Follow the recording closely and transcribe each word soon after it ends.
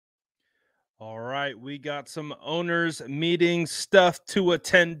All right, we got some owners meeting stuff to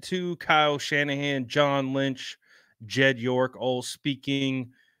attend to. Kyle Shanahan, John Lynch, Jed York, all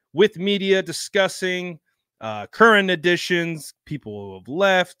speaking with media, discussing current additions, people who have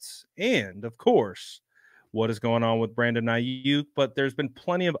left, and of course, what is going on with Brandon Aiyuk. But there's been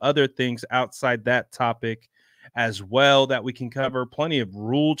plenty of other things outside that topic as well that we can cover. Plenty of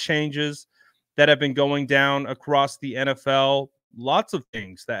rule changes that have been going down across the NFL. Lots of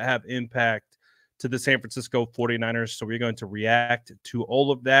things that have impact to the San Francisco 49ers. So we're going to react to all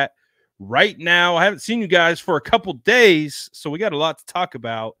of that right now. I haven't seen you guys for a couple days, so we got a lot to talk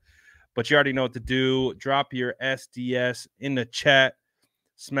about, but you already know what to do. Drop your SDS in the chat,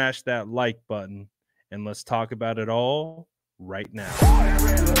 smash that like button, and let's talk about it all right now.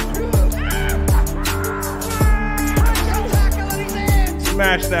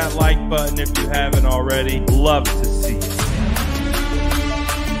 Smash that like button if you haven't already. Love to see it.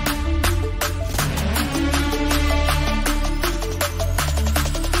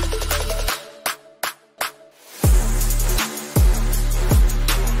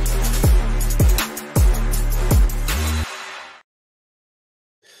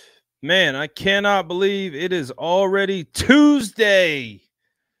 Man, I cannot believe it is already Tuesday.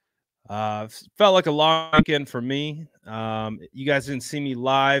 Felt like a long weekend for me. You guys didn't see me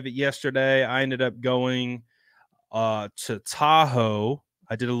live yesterday. I ended up going to Tahoe.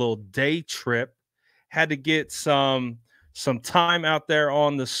 I did a little day trip. Had to get some time out there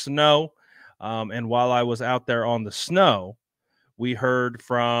on the snow. And while I was out there on the snow, we heard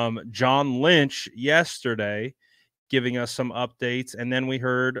from John Lynch yesterday, giving us some updates. And then we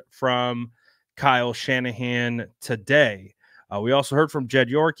heard from Kyle Shanahan today. We also heard from Jed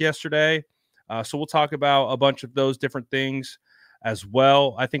York yesterday. So we'll talk about a bunch of those different things as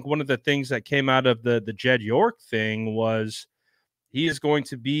well. I think one of the things that came out of the Jed York thing was he is going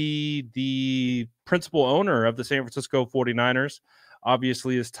to be the principal owner of the San Francisco 49ers.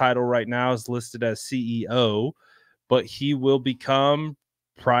 Obviously, his title right now is listed as CEO, but he will become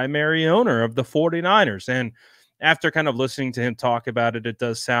primary owner of the 49ers. And after kind of listening to him talk about it, it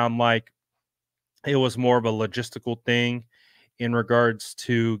does sound like it was more of a logistical thing in regards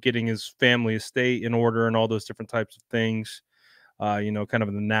to getting his family estate in order and all those different types of things, kind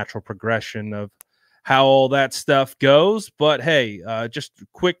of the natural progression of how all that stuff goes. But hey, just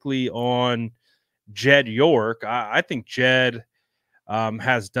quickly on Jed York, I think Jed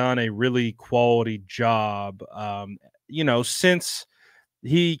has done a really quality job, since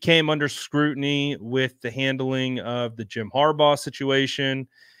he came under scrutiny with the handling of the Jim Harbaugh situation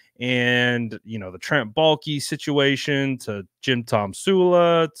and, the Trent Baalke situation, to Jim Tom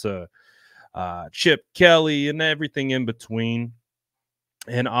Sula, to Chip Kelly, and everything in between.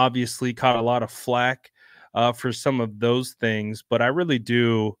 And obviously caught a lot of flack for some of those things. But I really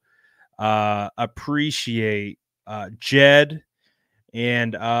do appreciate Jed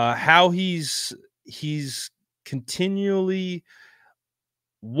and how he's continually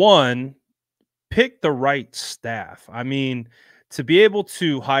pick the right staff. I mean, to be able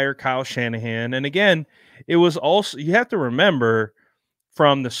to hire Kyle Shanahan, and again, it was also, you have to remember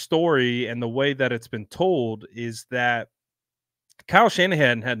from the story and the way that it's been told, is that Kyle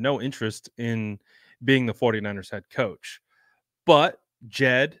Shanahan had no interest in being the 49ers head coach. But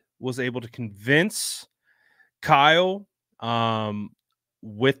Jed was able to convince Kyle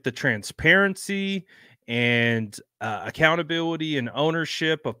with the transparency and accountability and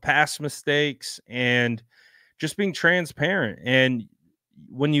ownership of past mistakes and just being transparent. And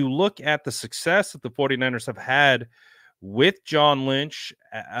when you look at the success that the 49ers have had with John Lynch,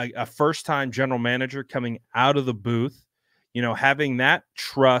 a first-time general manager coming out of the booth, having that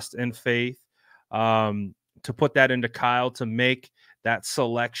trust and faith to put that into Kyle to make that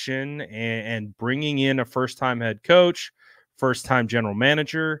selection and bringing in a first-time head coach, first-time general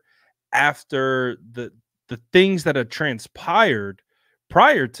manager, after the things that had transpired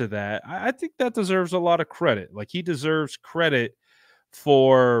prior to that, I think that deserves a lot of credit. Like, he deserves credit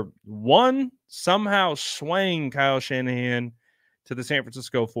for somehow swaying Kyle Shanahan to the San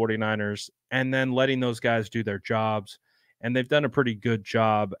Francisco 49ers and then letting those guys do their jobs. And they've done a pretty good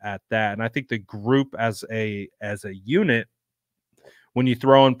job at that. And I think the group as a unit, when you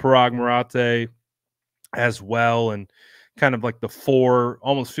throw in Parag Marate as well, and kind of like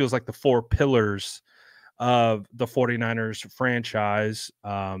almost feels like the four pillars of the 49ers franchise.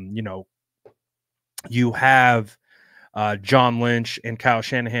 You have John Lynch and Kyle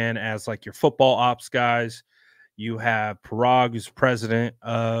Shanahan as like your football ops guys. You have Parag, who's president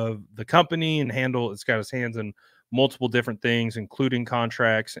of the company and it's got his hands in multiple different things, including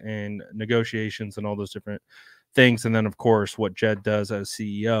contracts and negotiations and all those different things. And then, of course, what Jed does as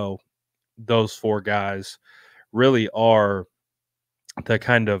CEO. those four guys really are the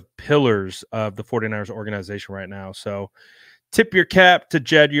kind of pillars of the 49ers organization right now. So tip your cap to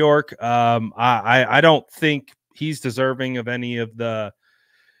Jed York. I don't think he's deserving of any of the,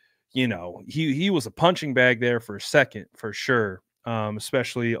 he was a punching bag there for a second, for sure,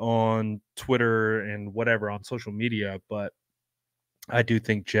 especially on Twitter and whatever on social media. But I do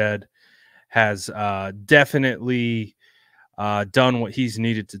think Jed has definitely done what he's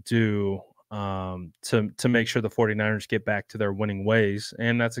needed to do to make sure the 49ers get back to their winning ways.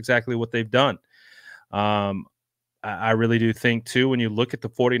 And that's exactly what they've done. I really do think, too, when you look at the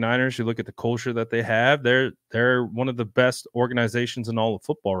 49ers, you look at the culture that they have, they're one of the best organizations in all of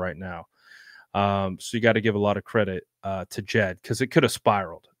football right now. So you got to give a lot of credit to Jed, because it could have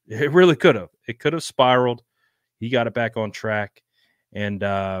spiraled. It really could have. It could have spiraled. He got it back on track, and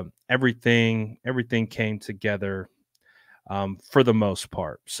everything came together for the most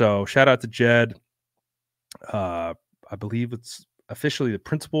part. So shout out to Jed. I believe it's officially the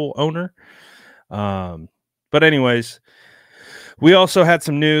principal owner. But anyways, we also had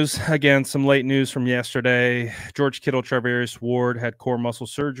some news, again, some late news from yesterday. George Kittle, Charvarius Ward had core muscle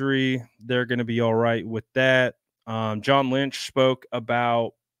surgery. They're going to be all right with that. John Lynch spoke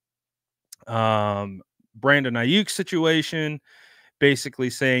about Brandon Aiyuk's situation, basically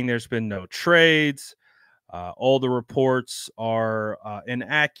saying there's been no trades. All the reports are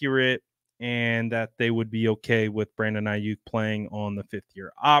inaccurate, and that they would be okay with Brandon Aiyuk playing on the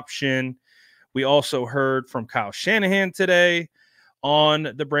fifth-year option. We also heard from Kyle Shanahan today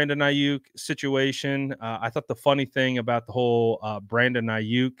on the Brandon Aiyuk situation. I thought the funny thing about the whole Brandon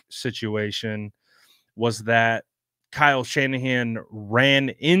Aiyuk situation was that Kyle Shanahan ran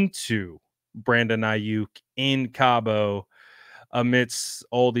into Brandon Aiyuk in Cabo amidst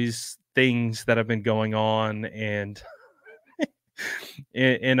all these things that have been going on, and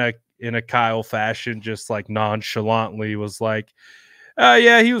in a Kyle fashion, just like nonchalantly was like,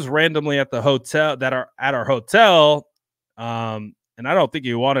 yeah, he was randomly at the hotel at our hotel. And I don't think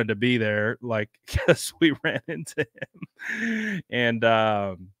he wanted to be there, like, because we ran into him. And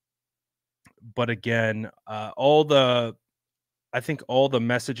but again, I think all the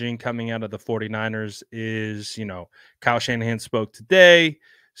messaging coming out of the 49ers is, Kyle Shanahan spoke today,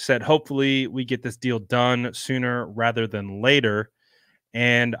 said hopefully we get this deal done sooner rather than later.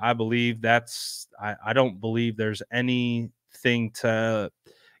 And I believe I don't believe there's anything to,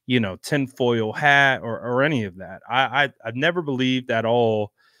 tinfoil hat or any of that. I've never believed at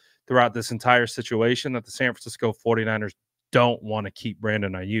all throughout this entire situation that the San Francisco 49ers don't want to keep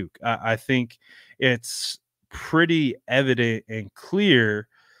Brandon Aiyuk. I think it's pretty evident and clear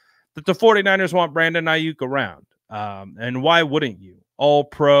that the 49ers want Brandon Aiyuk around. And why wouldn't you? All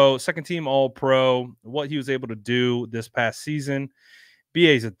pro, second team all pro, what he was able to do this past season.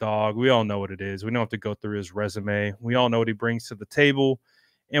 BA's a dog. We all know what it is. We don't have to go through his resume. We all know what he brings to the table,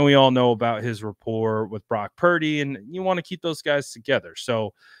 and we all know about his rapport with Brock Purdy, and you want to keep those guys together.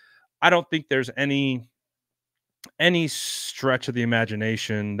 So I don't think there's any stretch of the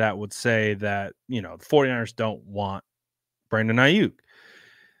imagination that would say that, the 49ers don't want Brandon Aiyuk.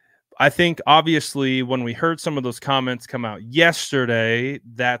 I think, obviously, when we heard some of those comments come out yesterday,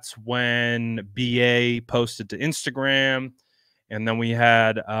 that's when BA posted to Instagram. And then we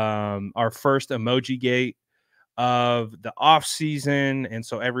had our first emoji gate of the offseason. And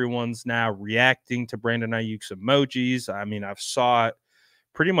so everyone's now reacting to Brandon Aiyuk's emojis. I mean, I've saw it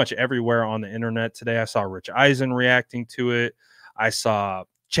pretty much everywhere on the internet today. I saw Rich Eisen reacting to it. I saw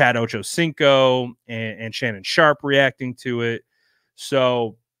Chad Ochocinco and Shannon Sharp reacting to it.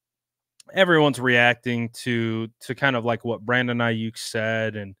 So everyone's reacting to kind of like what Brandon Aiyuk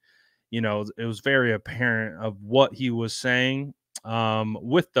said. And, it was very apparent of what he was saying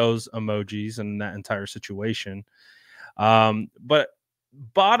with those emojis and that entire situation. But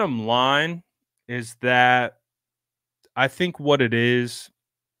bottom line is that I think what it is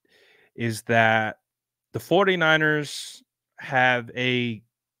that the 49ers have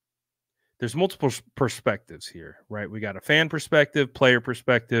there's multiple perspectives here, right? We got a fan perspective, player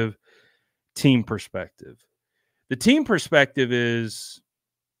perspective, team perspective. The team perspective is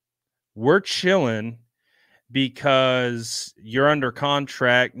we're chilling because you're under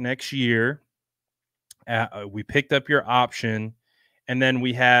contract next year. We picked up your option, and then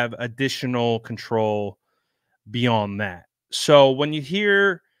we have additional control beyond that. So when you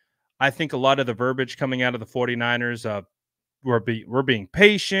hear, I think, a lot of the verbiage coming out of the 49ers, we're being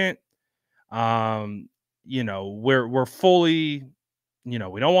patient. We're fully, we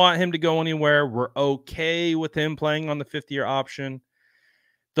don't want him to go anywhere. We're okay with him playing on the fifth-year option.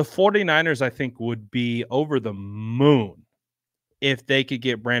 The 49ers, I think, would be over the moon if they could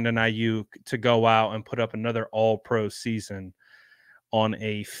get Brandon Aiyuk to go out and put up another all-pro season on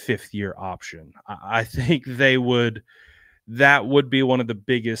a fifth-year option. I think they would. That would be one of the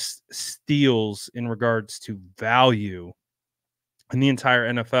biggest steals in regards to value in the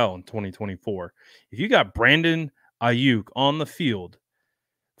entire NFL in 2024. If you got Brandon Aiyuk on the field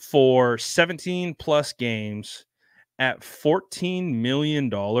for 17 plus games at $14 million,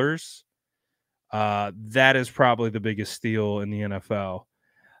 that is probably the biggest steal in the NFL.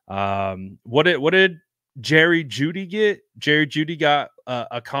 What did Jerry Jeudy get? Jerry Jeudy got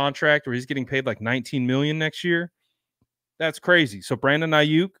a contract where he's getting paid like $19 million next year. That's crazy. So Brandon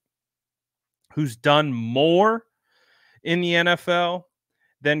Aiyuk, who's done more in the NFL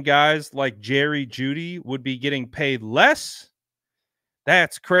than guys like Jerry Jeudy, would be getting paid less.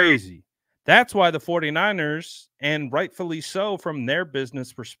 That's crazy. That's why the 49ers, and rightfully so from their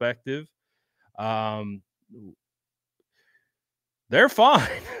business perspective, they're fine.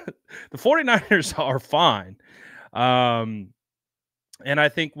 The 49ers are fine. And I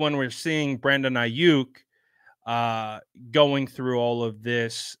think when we're seeing Brandon Aiyuk going through all of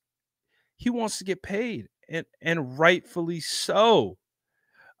this, he wants to get paid, and rightfully so.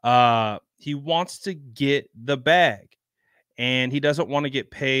 He wants to get the bag, and he doesn't want to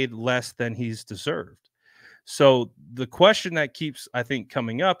get paid less than he's deserved. So the question that keeps, I think,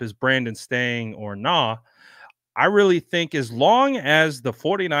 coming up is Brandon staying or not. I really think as long as the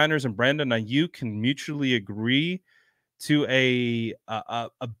 49ers and Brandon Aiyuk can mutually agree to a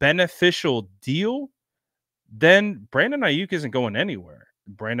beneficial deal, then Brandon Aiyuk isn't going anywhere.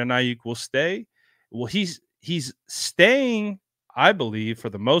 Brandon Aiyuk will stay. Well, he's staying, I believe, for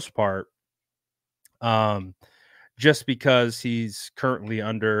the most part, just because he's currently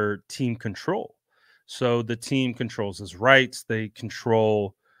under team control. So the team controls his rights. They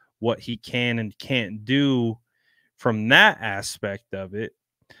control what he can and can't do from that aspect of it.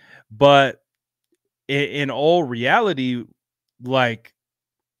 But in all reality, like,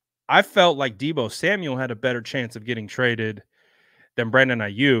 I felt like Deebo Samuel had a better chance of getting traded than Brandon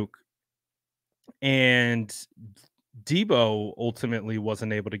Aiyuk. And Deebo ultimately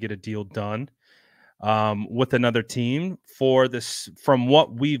wasn't able to get a deal done with another team for this. From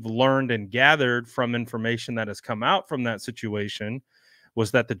what we've learned and gathered from information that has come out from that situation, was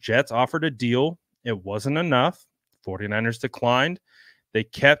that the Jets offered a deal. It wasn't enough. 49ers declined. They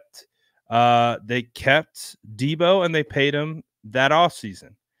kept Deebo, and they paid him that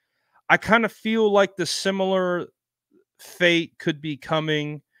offseason. I kind of feel like the similar fate could be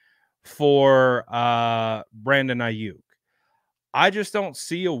coming for Brandon Aiyuk. I just don't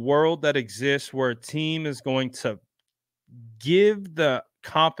see a world that exists where a team is going to give the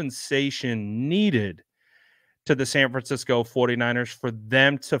compensation needed to the San Francisco 49ers for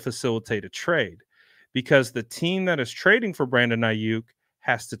them to facilitate a trade, because the team that is trading for Brandon Aiyuk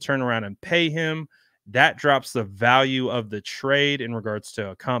has to turn around and pay him. That drops the value of the trade in regards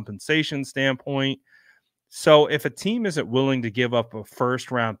to a compensation standpoint. So if a team isn't willing to give up a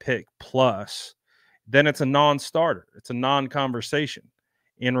first-round pick plus, then it's a non-starter. It's a non-conversation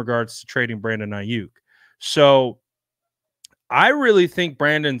in regards to trading Brandon Aiyuk. So I really think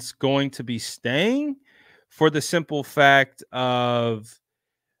Brandon's going to be staying for the simple fact of,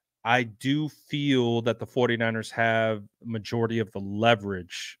 I do feel that the 49ers have majority of the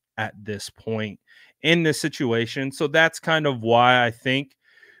leverage at this point in this situation. So that's kind of why I think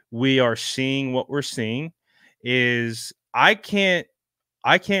we are seeing what we're seeing. Is I can't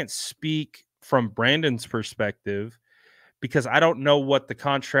speak from Brandon's perspective because I don't know what the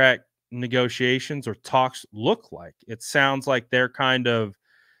contract negotiations or talks look like. It sounds like they're kind of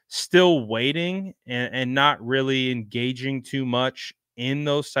still waiting and not really engaging too much in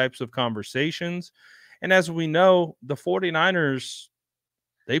those types of conversations. And as we know, the 49ers,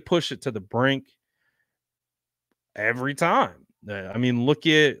 they push it to the brink every time. I mean, look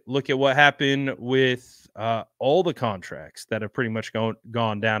at what happened with all the contracts that have pretty much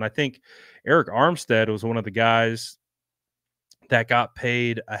gone down. I think Eric Armstead was one of the guys that got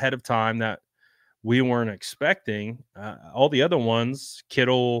paid ahead of time that we weren't expecting. All the other ones,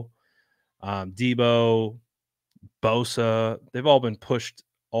 Kittle, Deebo, Bosa, they've all been pushed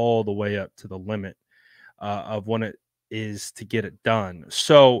all the way up to the limit of when it is to get it done.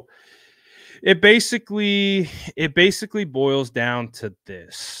 So it basically boils down to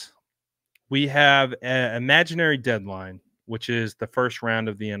this. We have an imaginary deadline, which is the first round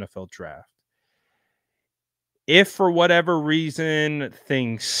of the NFL draft. If for whatever reason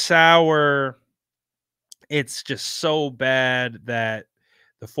things sour, it's just so bad that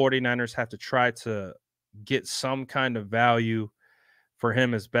the 49ers have to try to get some kind of value for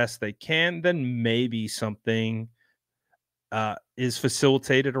him as best they can, then maybe something is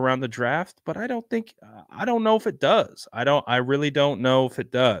facilitated around the draft, but I don't know if it does. I really don't know if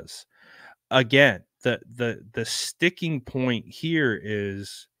it does. Again, the sticking point here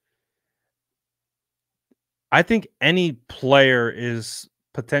is I think any player is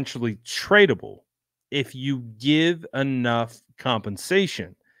potentially tradable if you give enough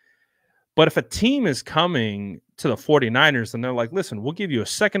compensation. But if a team is coming to the 49ers and they're like, listen, we'll give you a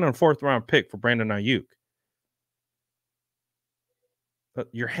second and fourth round pick for Brandon Aiyuk, but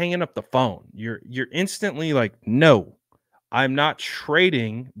you're hanging up the phone. You're instantly like, no, I'm not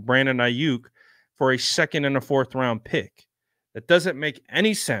trading Brandon Aiyuk for a second and a fourth round pick. That doesn't make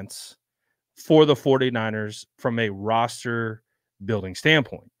any sense for the 49ers from a roster building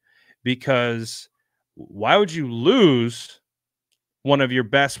standpoint. Because why would you lose one of your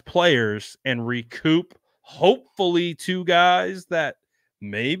best players and recoup hopefully two guys that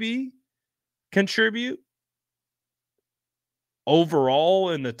maybe contribute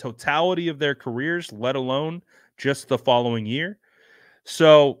overall in the totality of their careers, let alone just the following year?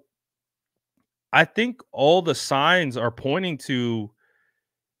 So I think all the signs are pointing to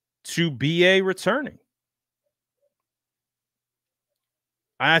BA returning.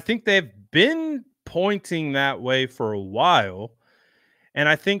 I think they've been pointing that way for a while. And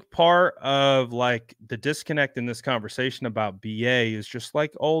I think part of like the disconnect in this conversation about BA is just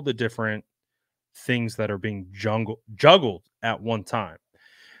like all the different things that are being juggled at one time.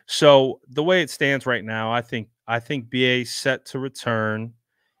 So the way it stands right now, I think BA set to return.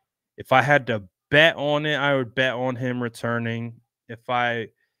 If I had to bet on it, I would bet on him returning. If I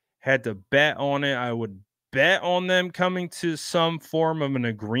had to bet on it, I would bet on them coming to some form of an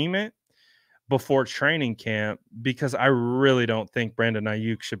agreement before training camp because I really don't think Brandon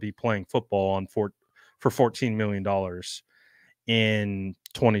Aiyuk should be playing football for $14 million in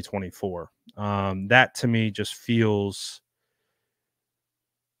 2024. That to me just feels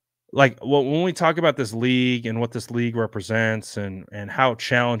like when we talk about this league and what this league represents and how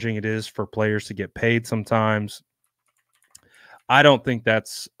challenging it is for players to get paid sometimes. I don't think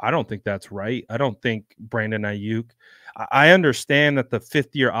that's right. I don't think Brandon Aiyuk. I understand that the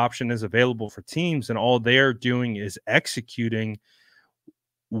fifth year option is available for teams, and all they're doing is executing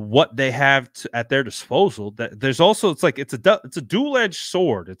what they have at their disposal. That there's also it's a dual edged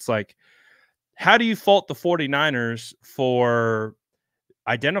sword. It's like, how do you fault the 49ers for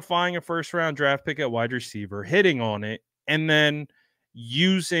identifying a first round draft pick at wide receiver, hitting on it, and then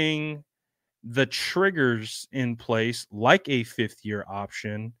using the triggers in place like a fifth year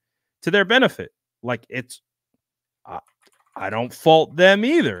option to their benefit? Like I don't fault them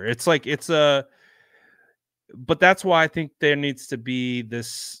either. It's like but that's why I think there needs to be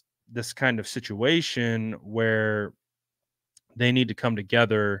this kind of situation where they need to come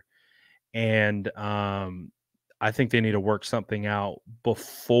together and I think they need to work something out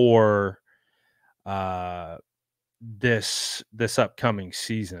before this upcoming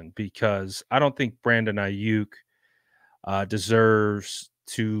season, because I don't think Brandon Aiyuk deserves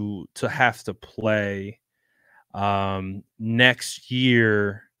to have to play next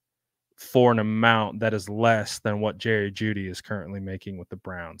year for an amount that is less than what Jerry Jeudy is currently making with the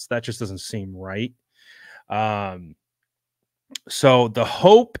Browns. That just doesn't seem right. So the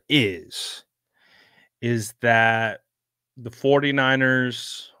hope is that the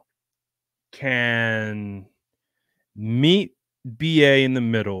 49ers can meet BA in the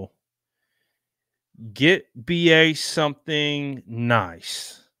middle, get BA something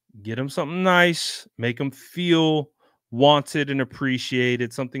nice, get him something nice, make him feel wanted and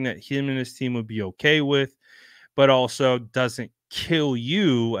appreciated, something that him and his team would be okay with, but also doesn't kill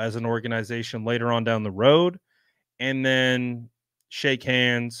you as an organization later on down the road, and then shake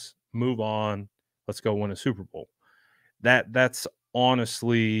hands, move on, let's go win a Super Bowl. That's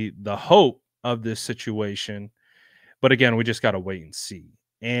honestly the hope of this situation. But again, we just got to wait and see.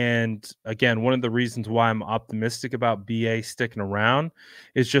 And again, one of the reasons why I'm optimistic about BA sticking around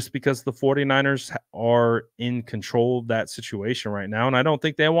is just because the 49ers are in control of that situation right now. And I don't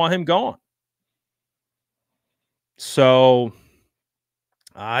think they want him gone. So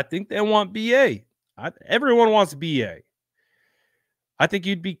I think they want BA. Everyone wants BA. I think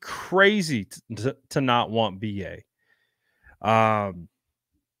you'd be crazy to not want BA.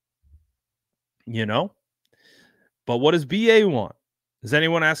 You know, but what does BA want? Is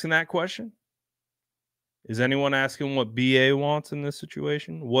anyone asking that question? Is anyone asking what BA wants in this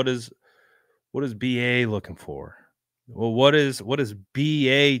situation? What is BA looking for? Well, what is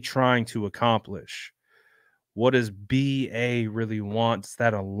BA trying to accomplish? What does BA really want? Does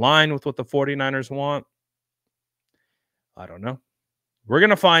that align with what the 49ers want? I don't know. We're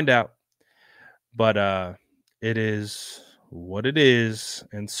going to find out. But it is what it is.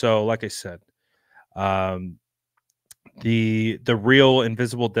 And so, like I said, um, the real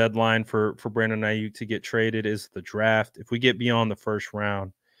invisible deadline for Brandon Aiyuk to get traded is the draft. If we get beyond the first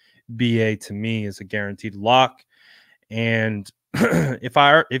round, BA to me is a guaranteed lock. And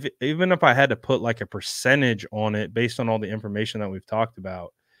if even if I had to put like a percentage on it based on all the information that we've talked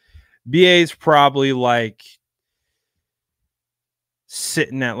about, BA is probably like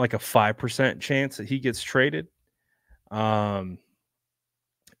sitting at like a 5% chance that he gets traded. Um,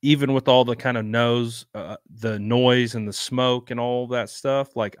 even with all the kind of the noise and the smoke and all that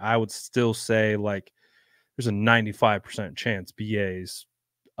stuff, like I would still say like there's a 95% chance BA's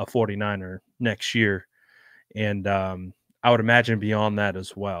a 49er next year. And I would imagine beyond that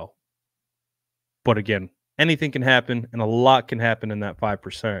as well. But again, anything can happen and a lot can happen in that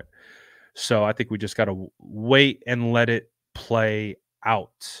 5%. So I think we just got to wait and let it play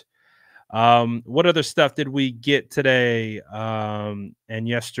out. What other stuff did we get today and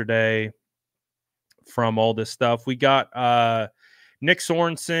yesterday from all this stuff? We got Nick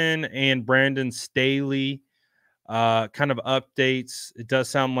Sorensen and Brandon Staley kind of updates. It does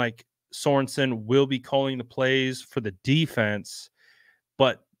sound like Sorensen will be calling the plays for the defense,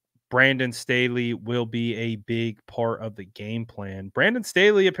 but Brandon Staley will be a big part of the game plan. Brandon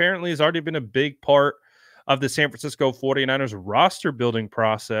Staley apparently has already been a big part of the San Francisco 49ers roster building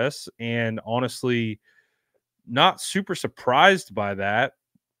process, and honestly, not super surprised by that.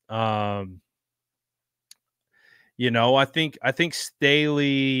 I think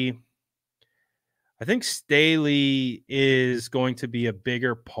Staley is going to be a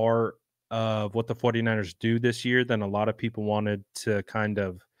bigger part of what the 49ers do this year than a lot of people wanted to kind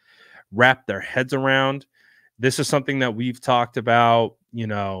of wrap their heads around. This is something that we've talked about,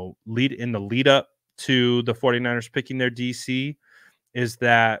 lead up to the 49ers picking their DC, is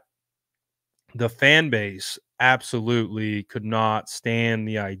that the fan base absolutely could not stand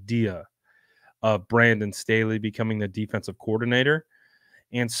the idea of Brandon Staley becoming the defensive coordinator.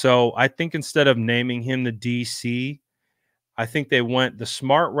 And so I think instead of naming him the DC, I think they went the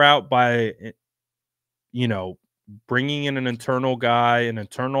smart route by, bringing in an internal guy, an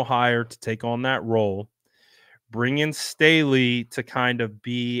internal hire to take on that role, bring in Staley to kind of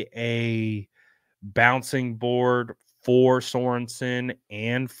be a bouncing board for Sorensen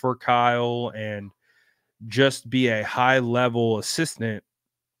and for Kyle and just be a high level assistant.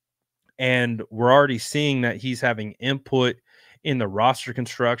 And we're already seeing that he's having input in the roster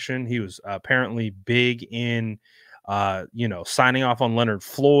construction. He was apparently big in, signing off on Leonard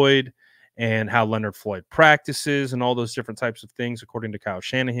Floyd and how Leonard Floyd practices and all those different types of things, according to Kyle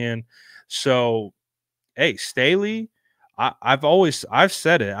Shanahan. So, hey, Staley, I've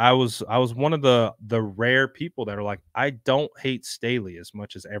said it. I was one of the rare people that are like, I don't hate Staley as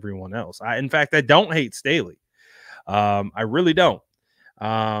much as everyone else. In fact, I don't hate Staley. I really don't.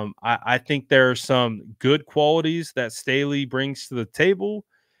 I think there are some good qualities that Staley brings to the table.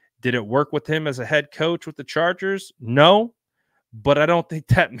 Did it work with him as a head coach with the Chargers? No, but I don't think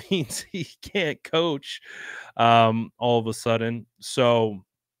that means he can't coach all of a sudden. So,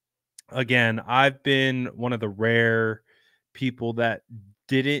 again, I've been one of the rare people that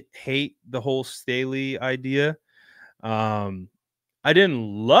didn't hate the whole Staley idea. I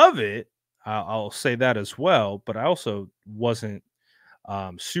didn't love it. I'll say that as well, but I also wasn't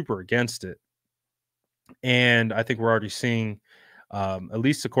super against it. And I think we're already seeing, at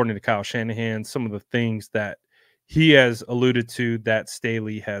least according to Kyle Shanahan, some of the things that he has alluded to that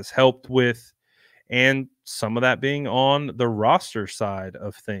Staley has helped with, and some of that being on the roster side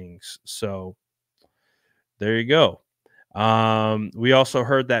of things. So there you go. We also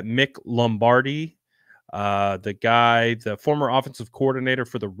heard that Mick Lombardi, the former offensive coordinator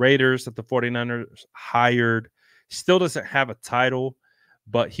for the Raiders that the 49ers hired, still doesn't have a title,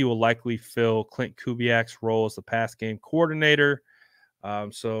 but he will likely fill Clint Kubiak's role as the pass game coordinator.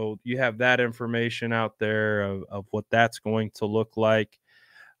 So you have that information out there of what that's going to look like.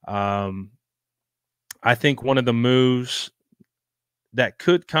 I think one of the moves that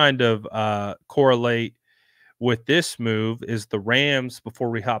could kind of correlate with this move is the Rams. Before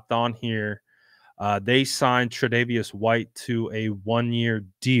we hopped on here, they signed Tre'Davious White to a 1-year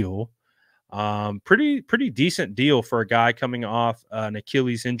deal. Pretty decent deal for a guy coming off an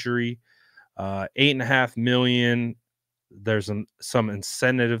Achilles injury. $8.5 million. There's some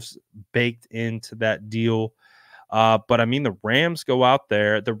incentives baked into that deal. But I mean, the Rams go out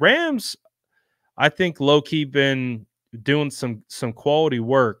there. The Rams, I think, low-key been doing some quality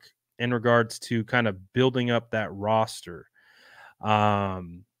work in regards to kind of building up that roster. I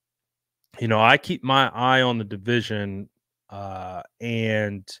keep my eye on the division,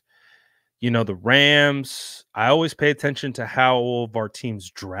 and The Rams, I always pay attention to how all of our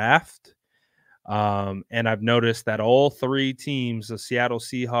teams draft. And I've noticed that all three teams, the Seattle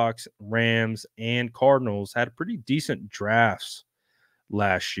Seahawks, Rams, and Cardinals, had pretty decent drafts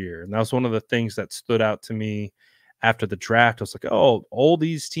last year. And that was one of the things that stood out to me after the draft. I was like, oh, all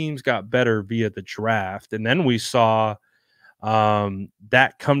these teams got better via the draft. And then we saw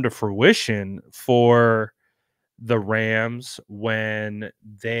that come to fruition for the Rams when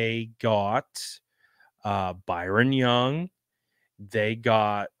they got Byron Young. They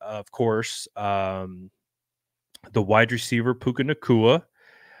got, of course, the wide receiver Puka Nakua.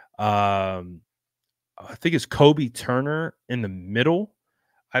 I think it's Kobe Turner in the middle,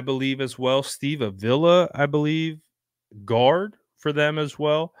 I believe, as well. Steve Avila, I believe, guard for them as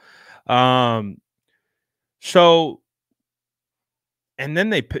well. So, and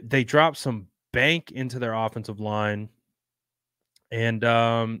then they dropped some bank into their offensive line, and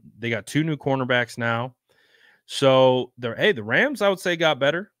they got two new cornerbacks now. So the Rams, I would say, got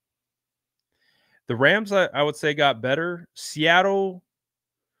better. The Rams, I would say, got better. Seattle,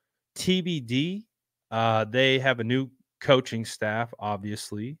 TBD. They have a new coaching staff,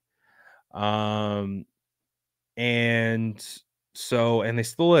 obviously. And they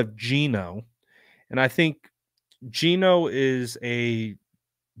still have Geno. And I think Geno is a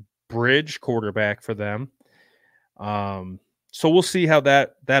bridge quarterback for them. So we'll see how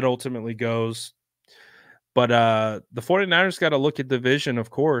that ultimately goes. But the 49ers got to look at division, of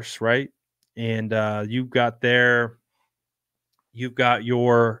course, right? And you've got your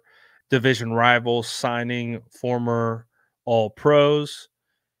division rivals signing former All-Pros.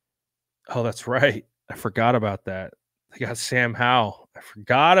 Oh, that's right. I forgot about that. They got Sam Howell. I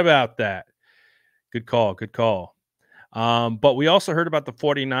forgot about that. Good call. Good call. But we also heard about the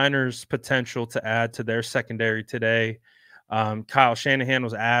 49ers' potential to add to their secondary today. Kyle Shanahan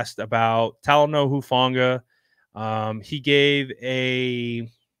was asked about Talanoa Hufanga. He gave a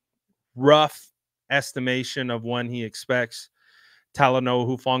rough estimation of when he expects Talanoa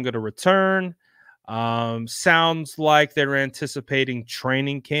Hufanga to return. Sounds like they're anticipating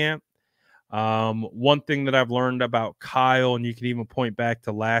training camp. One thing that I've learned about Kyle, and you can even point back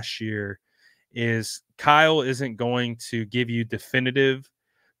to last year, is Kyle isn't going to give you definitive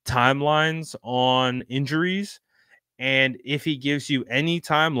timelines on injuries. And if he gives you any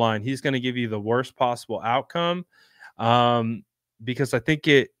timeline, he's going to give you the worst possible outcome, because I think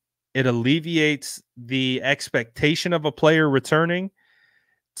it alleviates the expectation of a player returning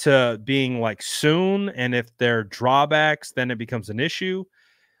to being like soon. And if there are drawbacks, then it becomes an issue.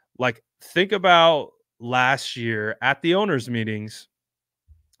 Like, think about last year at the owners' meetings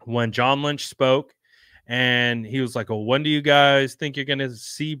when John Lynch spoke and he was like, oh, when do you guys think you're going to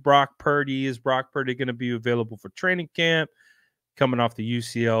see Brock Purdy? Is Brock Purdy going to be available for training camp? Coming off the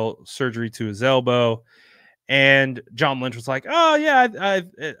UCL surgery to his elbow. And John Lynch was like, oh, yeah,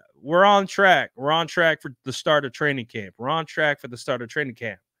 we're on track. We're on track for the start of training camp. We're on track for the start of training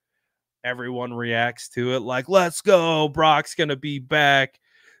camp. Everyone reacts to it like, let's go. Brock's going to be back.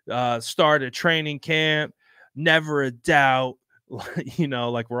 Start of training camp. Never a doubt.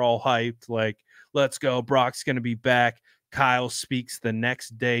 Like we're all hyped. Like, let's go. Brock's going to be back. Kyle speaks the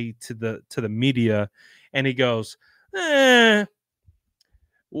next day to the media, and he goes, we're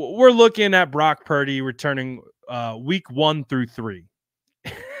looking at Brock Purdy returning week 1 through 3.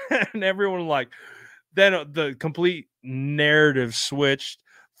 And everyone then the complete narrative switched.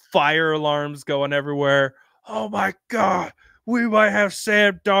 Fire alarms going everywhere. Oh my God, we might have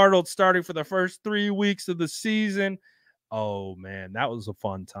Sam Darnold starting for the first 3 weeks of the season. Oh man, that was a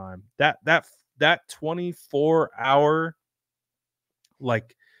fun time. That 24-hour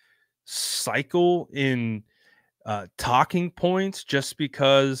cycle in talking points, just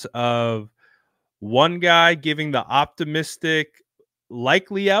because of one guy giving the optimistic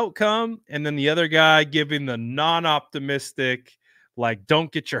likely outcome and then the other guy giving the non-optimistic, like,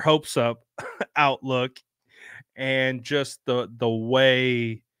 don't get your hopes up outlook. And just the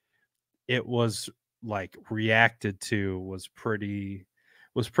way it was reacted to was pretty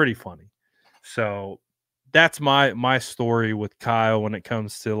funny. So that's my story with Kyle when it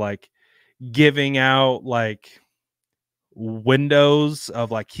comes to giving out windows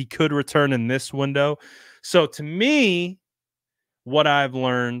of he could return in this window. So to me, what I've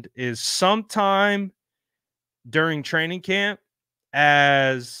learned is sometime during training camp,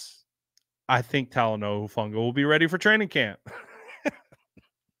 as I think Talanoa Hufanga will be ready for training camp.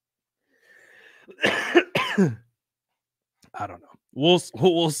 I don't know.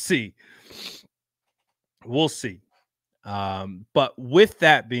 We'll see. We'll see. But with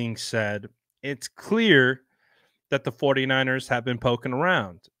that being said, it's clear that the 49ers have been poking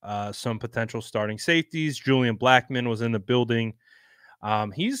around. Some potential starting safeties. Julian Blackmon was in the building.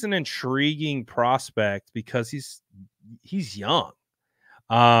 He's an intriguing prospect because he's young.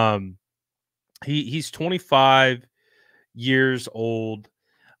 He's 25 years old,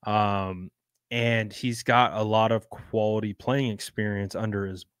 and he's got a lot of quality playing experience under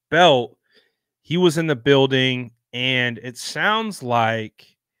his belt. He was in the building, and it sounds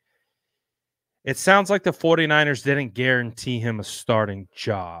like the 49ers didn't guarantee him a starting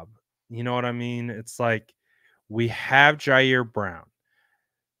job. You know what I mean? It's like, we have Jair Brown.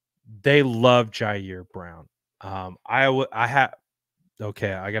 They love Jair Brown. I have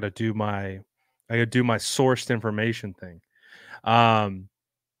okay, I gotta do my sourced information thing.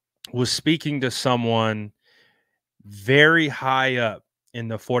 Was speaking to someone very high up in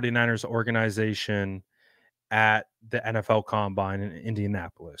the 49ers organization at the NFL Combine in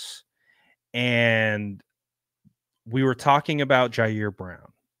Indianapolis. And we were talking about Jair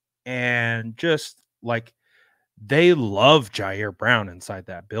Brown, and just like, they love Jair Brown inside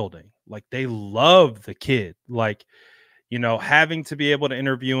that building. Like, they love the kid. Like, having to be able to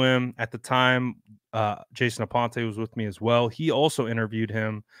interview him at the time, Jason Aponte was with me as well. He also interviewed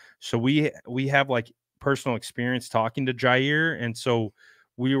him. So we have like personal experience talking to Jair. And so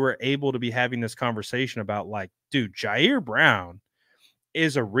we were able to be having this conversation about, like, dude, Jair Brown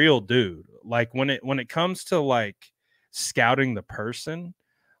is a real dude. Like, when it comes to like scouting the person,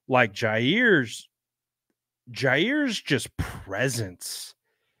 like Jair's just presence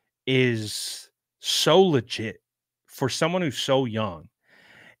is so legit for someone who's so young.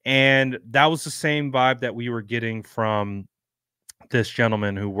 And that was the same vibe that we were getting from this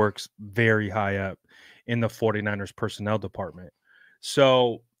gentleman who works very high up in the 49ers personnel department.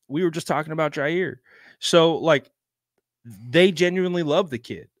 So we were just talking about Jair. So, like, they genuinely love the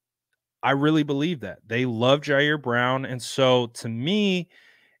kid. I really believe that. They love Jair Brown. And so, to me,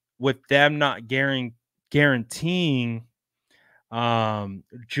 with them not guaranteeing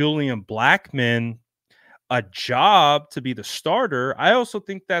Julian Blackmon a job to be the starter, I also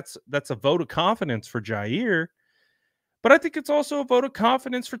think that's a vote of confidence for Jair. But I think it's also a vote of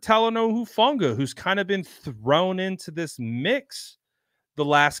confidence for Talanoa Hufanga, who's kind of been thrown into this mix the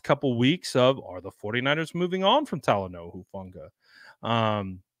last couple weeks of, are the 49ers moving on from Talanoa Hufanga?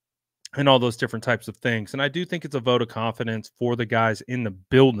 And all those different types of things. And I do think it's a vote of confidence for the guys in the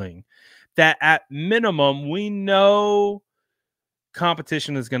building that at minimum, we know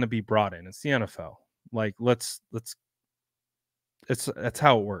competition is going to be brought in. It's the NFL. Like, that's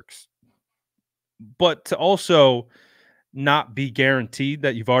how it works. But to also not be guaranteed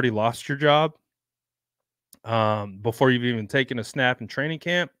that you've already lost your job before you've even taken a snap in training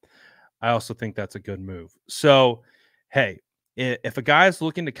camp, I also think that's a good move. So, hey, if a guy is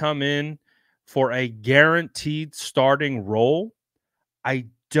looking to come in for a guaranteed starting role, I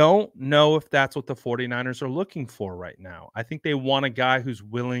don't know if that's what the 49ers are looking for right now. I think they want a guy who's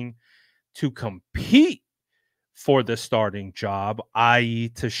willing to compete for the starting job, i.e.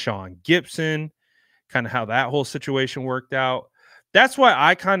 to Sean Gibson, kind of how that whole situation worked out. That's why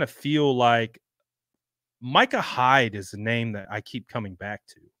I kind of feel like Micah Hyde is the name that I keep coming back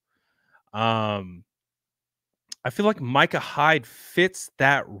to. I feel like Micah Hyde fits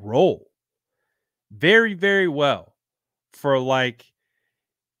that role very, very well. For like,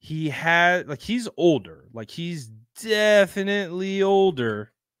 he's older. Like, he's definitely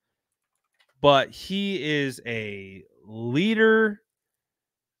older, but he is a leader.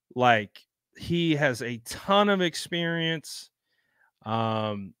 Like, he has a ton of experience.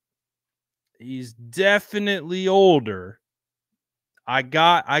 He's definitely older. I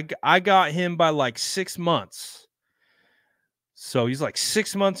got him by like 6 months. So he's like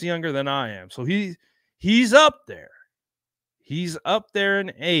 6 months younger than I am. So he's up there. He's up there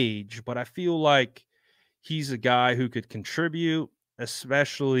in age, but I feel like he's a guy who could contribute,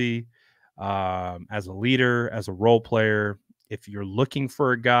 especially as a leader, as a role player. If you're looking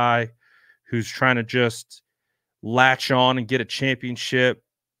for a guy who's trying to just latch on and get a championship,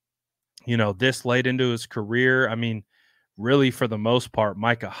 this late into his career, I mean, really, for the most part,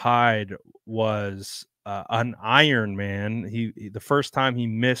 Micah Hyde was an Iron Man. The first time he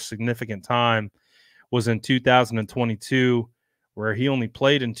missed significant time was in 2022, where he only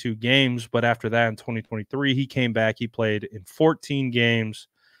played in 2 games. But after that, in 2023, he came back. He played in 14 games,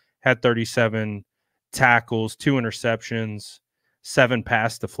 had 37 tackles, 2 interceptions, 7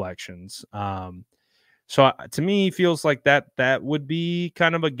 pass deflections. So to me, he feels like that would be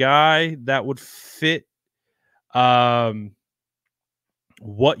kind of a guy that would fit what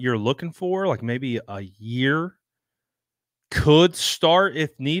you're looking for. Like, maybe a year could start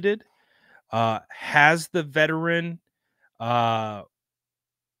if needed. has the veteran, uh,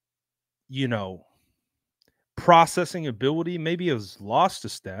 you know, processing ability. Maybe has lost a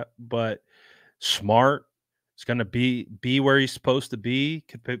step, but smart. It's going to be where he's supposed to be.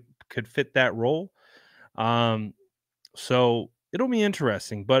 Could fit that role. Um, so it'll be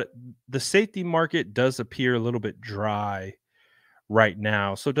interesting. But the safety market does appear a little bit dry right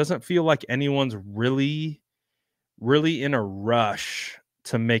now, so it doesn't feel like anyone's really in a rush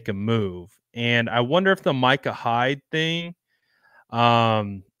to make a move. And I wonder if the Micah Hyde thing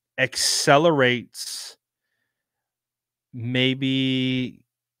um, accelerates maybe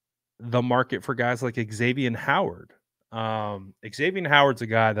the market for guys like Xavier Howard. Xavier Howard's a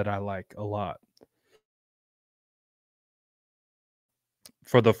guy that I like a lot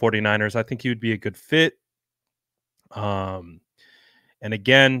for the 49ers. I think he would be a good fit. Um, and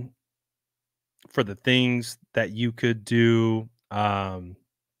again, for the things that you could do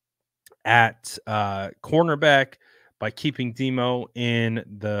at cornerback by keeping Demo in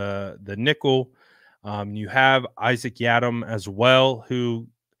the nickel. You have Isaac Yadam as well, who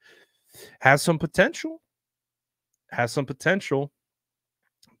has some potential, has some potential,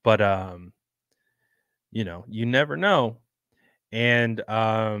 but you never know. And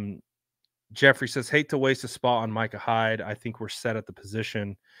Jeffrey says, hate to waste a spot on Micah Hyde. I think we're set at the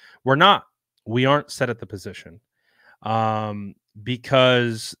position. We're not. We aren't set at the position.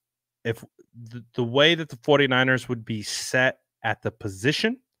 Because if the way that the 49ers would be set at the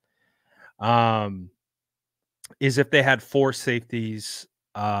position is if they had four safeties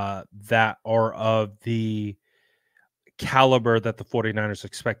that are of the caliber that the 49ers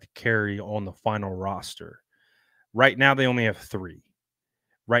expect to carry on the final roster. Right now, they only have three.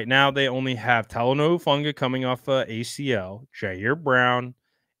 Right now, they only have Talanoa Funga coming off ACL, Jair Brown,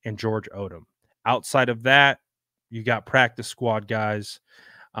 and George Odom. Outside of that, you got practice squad guys.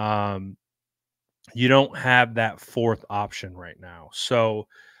 You don't have that fourth option right now. So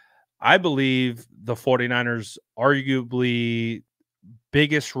I believe the 49ers arguably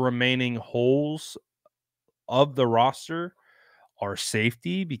biggest remaining holes of the roster are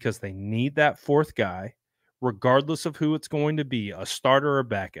safety because they need that fourth guy, regardless of who it's going to be, a starter or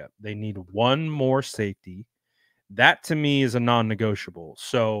backup. They need one more safety. That to me is a non-negotiable.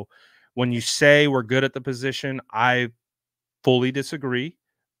 So when you say we're good at the position, I fully disagree,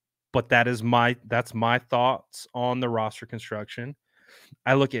 but that's my thoughts on the roster construction.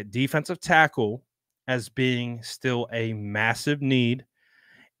 I look at defensive tackle as being still a massive need,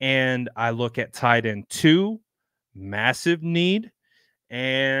 and I look at tight end 2, massive need,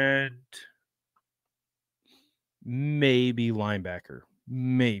 and maybe linebacker,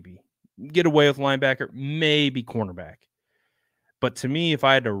 maybe get away with linebacker, maybe cornerback. But to me, if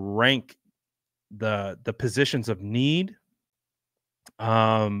I had to rank the positions of need,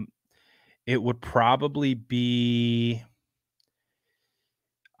 um, it would probably be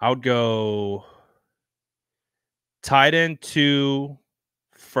I would go tight end 2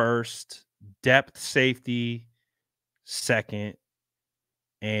 first, depth safety second,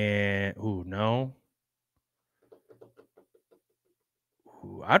 and no.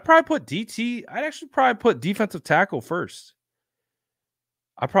 I'd probably put DT. I'd actually probably put defensive tackle first.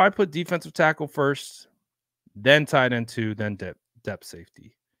 I'd probably put defensive tackle first, then tight end 2, then depth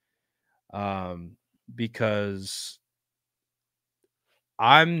safety. Because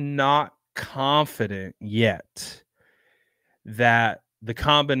I'm not confident yet that the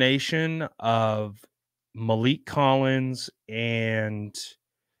combination of Malik Collins and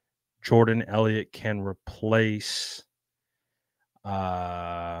Jordan Elliott can replace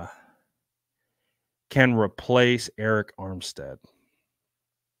Eric Armstead.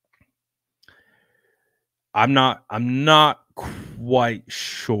 I'm not quite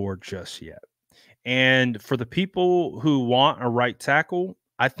sure just yet. And for the people who want a right tackle,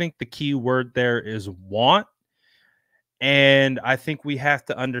 I think the key word there is want. And I think we have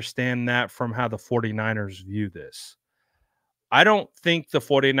to understand that from how the 49ers view this. I don't think the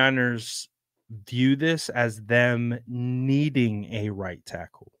 49ers view this as them needing a right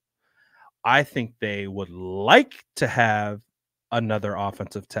tackle. I think they would like to have another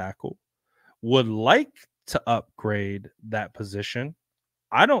offensive tackle, would like to upgrade that position.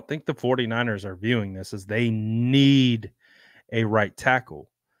 I don't think the 49ers are viewing this as they need a right tackle.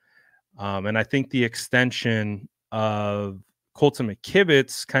 And I think the extension of Colton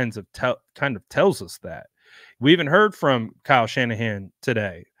McKivitz kind of tells us that. We even heard from Kyle Shanahan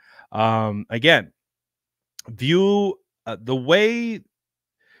today. Again, view the way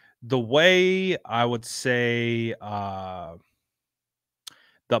I would say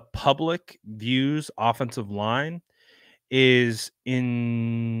the public views offensive line is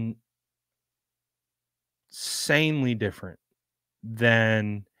in insanely different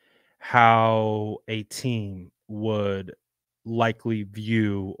than how a team would likely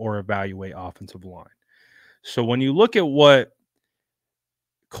view or evaluate offensive line. So when you look at what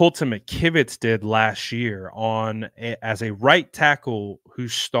Colton McKivitz did last year as a right tackle who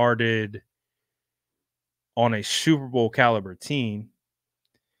started on a Super Bowl caliber team,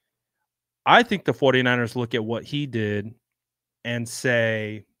 I think the 49ers look at what he did and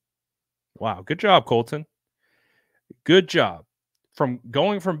say, wow, good job, Colton. Good job.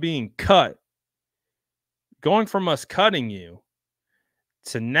 Going from being cut, going from us cutting you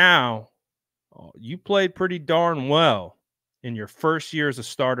to now, you played pretty darn well in your first year as a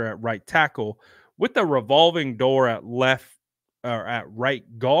starter at right tackle with a revolving door at left or at right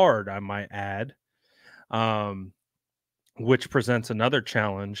guard, I might add, which presents another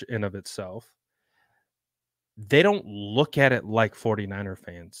challenge in of itself. They don't look at it like 49er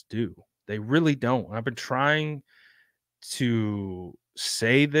fans do. They really don't. I've been trying to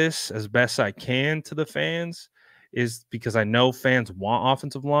say this as best I can to the fans is because I know fans want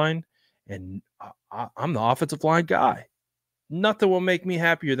offensive line, and I'm the offensive line guy. Nothing will make me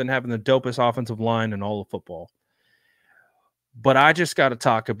happier than having the dopest offensive line in all of football. But I just got to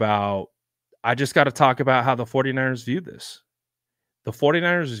talk about how the 49ers view this. The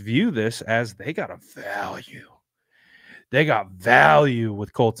 49ers view this as they got a value. They got value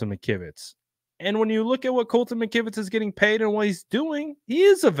with Colton McKivitz. And when you look at what Colton McKivitz is getting paid and what he's doing, he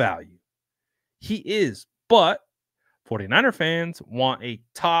is a value. He is. But 49er fans want a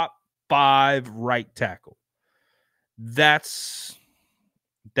top 5 right tackle. That's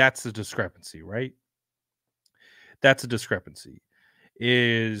the discrepancy, right? That's a discrepancy.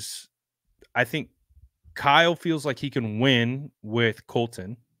 I think Kyle feels like he can win with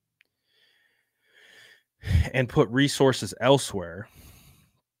Colton and put resources elsewhere.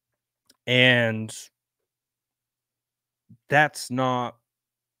 And that's not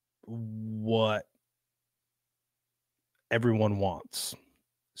what everyone wants.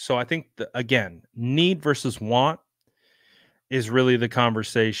 So I think, again, need versus want is really the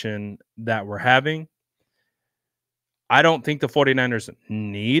conversation that we're having. I don't think the 49ers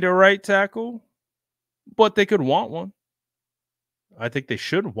need a right tackle, but they could want one. I think they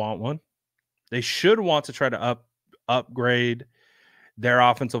should want one. They should want to try to upgrade their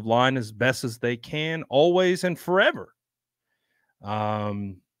offensive line as best as they can, always and forever.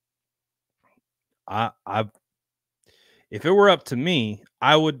 If it were up to me,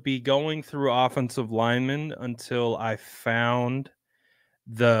 I would be going through offensive linemen until I found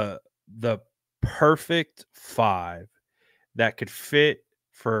the perfect 5 that could fit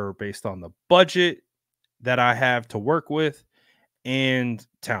based on the budget that I have to work with and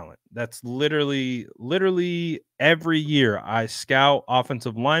talent. That's literally every year I scout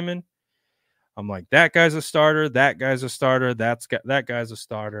offensive linemen. I'm like, that guy's a starter, that guy's a starter, that guy's a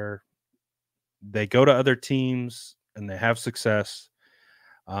starter. They go to other teams and they have success.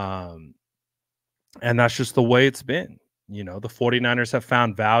 And that's just the way it's been. You know, the 49ers have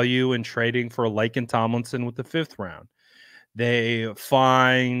found value in trading for Laken Tomlinson with the 5th round. They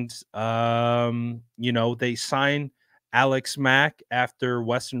find, they sign Alex Mack after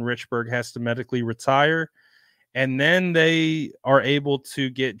Weston Richburg has to medically retire. And then they are able to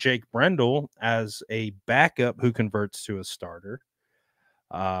get Jake Brendel as a backup who converts to a starter.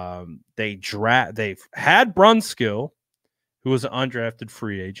 They've had Brunskill, who was an undrafted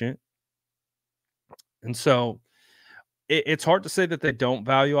free agent. And so it's hard to say that they don't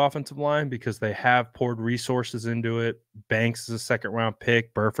value offensive line because they have poured resources into it. Banks is a 2nd round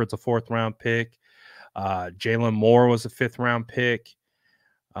pick. Burford's a 4th round pick. Jalen Moore was a 5th round pick.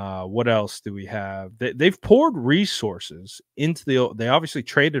 What else do we have? They've poured resources into they obviously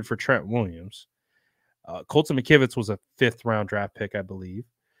traded for Trent Williams. Colton McKivitz was a 5th round draft pick, I believe.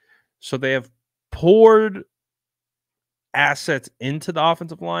 So they have poured assets into the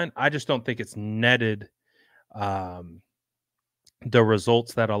offensive line. I just don't think it's netted the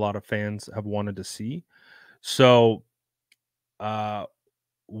results that a lot of fans have wanted to see. So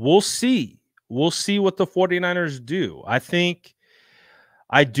we'll see. We'll see what the 49ers do. I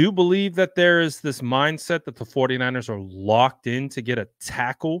do believe that there is this mindset that the 49ers are locked in to get a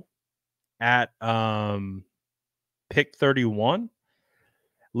tackle at pick 31.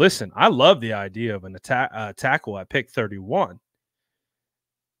 Listen, I love the idea of a tackle at pick 31.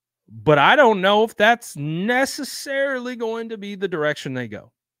 But I don't know if that's necessarily going to be the direction they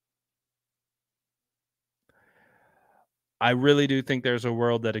go. I really do think there's a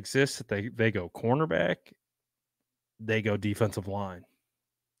world that exists that they go cornerback, they go defensive line.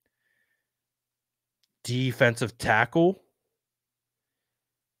 Defensive tackle?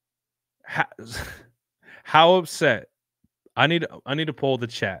 How upset? I need to pull the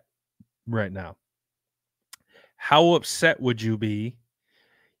chat right now. How upset would you be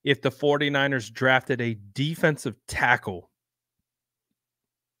if the 49ers drafted a defensive tackle,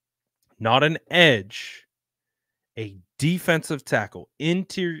 not an edge, a defensive tackle,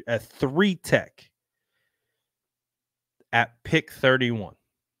 interior, a 3 tech at pick 31?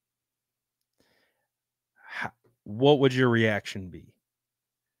 What would your reaction be?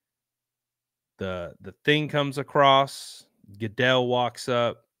 The thing comes across, Goodell walks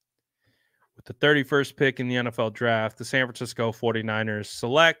up. With the 31st pick in the NFL draft, the San Francisco 49ers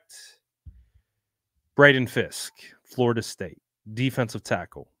select Braden Fisk, Florida State, defensive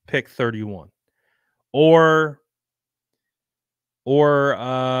tackle, pick 31. Or my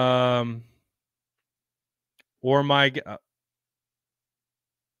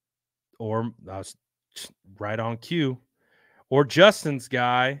or I was right on cue, or Justin's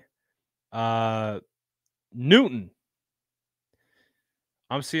guy, Newton.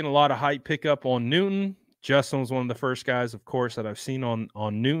 I'm seeing a lot of hype pick up on Newton. Justin was one of the first guys, of course, that I've seen on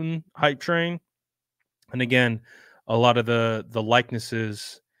Newton hype train. And again, a lot of the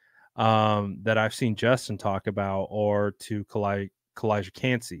likenesses that I've seen Justin talk about are to Kalijah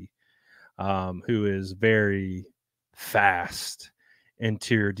Cansey, who is very fast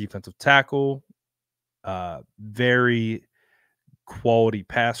interior defensive tackle, very quality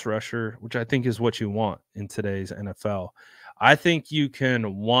pass rusher, which I think is what you want in today's NFL. I think you can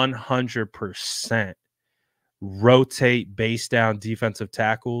 100% rotate base down defensive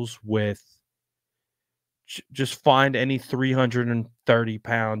tackles with just find any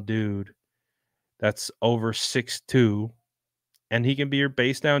 330-pound dude that's over 6'2", and he can be your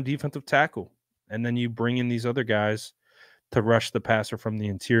base down defensive tackle. And then you bring in these other guys to rush the passer from the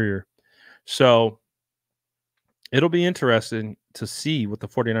interior. So it'll be interesting to see what the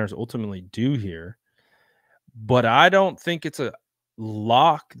 49ers ultimately do here. But I don't think it's a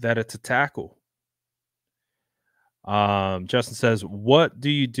lock that it's a tackle. Justin says, what do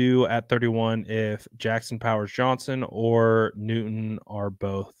you do at 31 if Jackson Powers Johnson or Newton are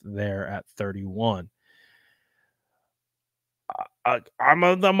both there at 31? I'm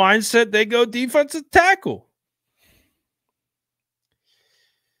of the mindset they go defensive tackle.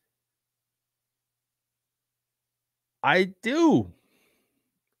 I do.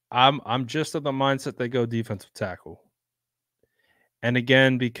 I'm just of the mindset they go defensive tackle. And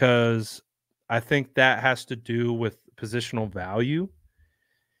again, because I think that has to do with positional value.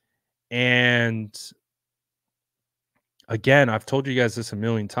 And again, I've told you guys this a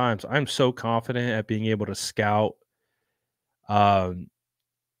million times. I'm so confident at being able to scout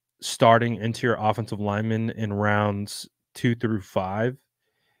starting interior offensive linemen in rounds 2 through 5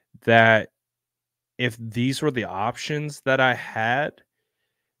 that if these were the options that I had,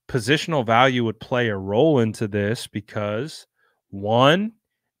 positional value would play a role into this because, one,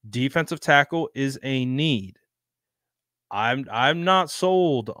 defensive tackle is a need. I'm not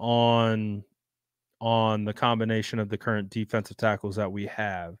sold on the combination of the current defensive tackles that we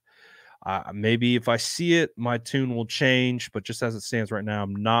have. Maybe if I see it, my tune will change, but just as it stands right now,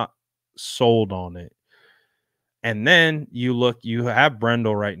 I'm not sold on it. And then you have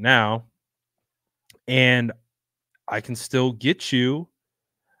Brendel right now, and I can still get you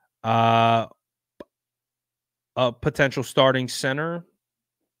a potential starting center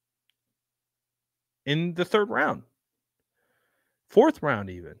in the 3rd round, 4th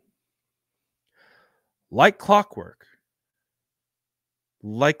round even. Like clockwork.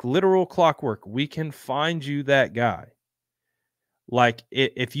 Like literal clockwork, we can find you that guy. Like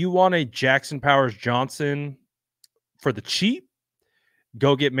if you want a Jackson Powers Johnson for the cheap,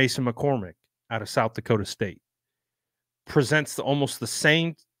 go get Mason McCormick out of South Dakota State. Presents almost the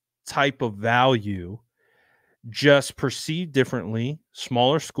same type of value, just perceived differently,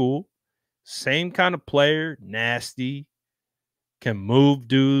 smaller school, same kind of player, nasty, can move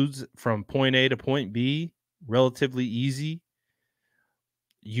dudes from point A to point B relatively easy.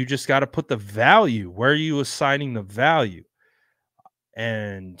 You just got to put the value. Where are you assigning the value?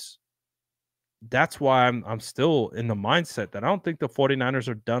 And that's why I'm still in the mindset that I don't think the 49ers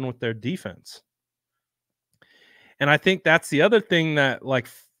are done with their defense. And I think that's the other thing that like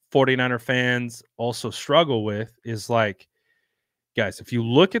 49er fans also struggle with is like, guys, if you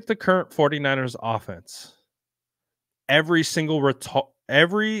look at the current 49ers offense, every single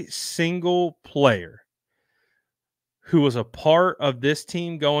player who was a part of this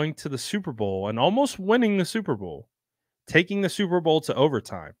team going to the Super Bowl and almost winning the Super Bowl, taking the Super Bowl to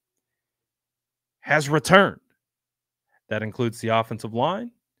overtime, has returned. That includes the offensive line,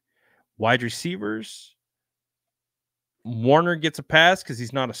 wide receivers. Warner gets a pass because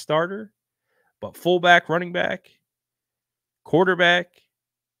he's not a starter. But fullback, running back, quarterback,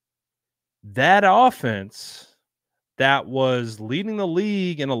 that offense that was leading the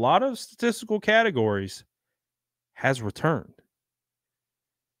league in a lot of statistical categories has returned.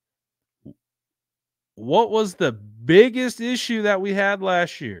 What was the biggest issue that we had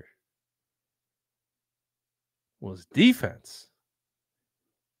last year? Was defense.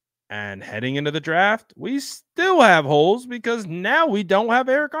 And heading into the draft, we still have holes because now we don't have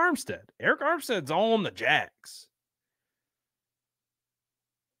Eric Armstead. Eric Armstead's on the Jags.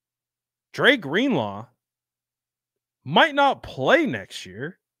 Dre Greenlaw might not play next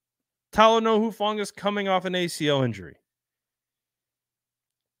year. Talanoa Hufanga coming off an ACL injury.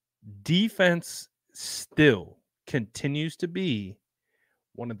 Defense still continues to be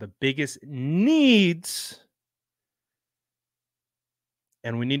one of the biggest needs,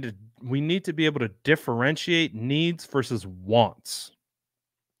 and we need to be able to differentiate needs versus wants.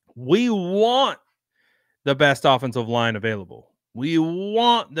 We want the best offensive line available. We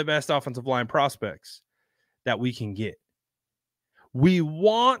want the best offensive line prospects that we can get. We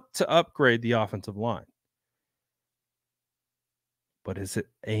want to upgrade the offensive line. But is it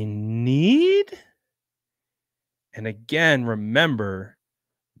a need? And again, remember,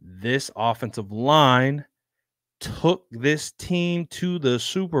 this offensive line took this team to the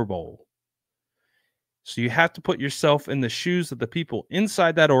Super Bowl. So you have to put yourself in the shoes of the people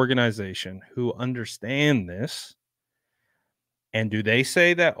inside that organization who understand this. And do they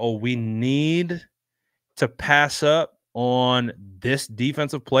say that, oh, we need to pass up on this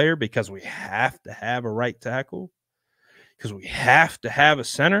defensive player because we have to have a right tackle? Because we have to have a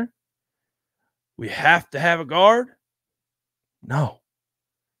center? We have to have a guard? No.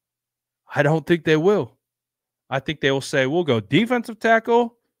 I don't think they will. I think they will say, we'll go defensive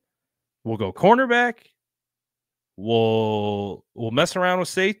tackle, we'll go cornerback, we'll mess around with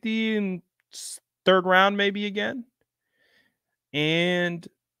safety in third round maybe again. And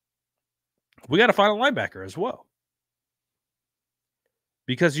we got to find a linebacker as well.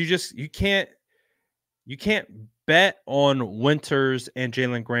 Because you can't bet on Winters and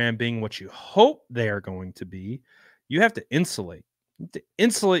Jalen Graham being what you hope they are going to be. You have to insulate. You have to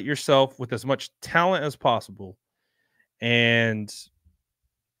insulate yourself with as much talent as possible. And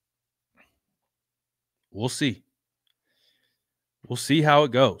we'll see. We'll see how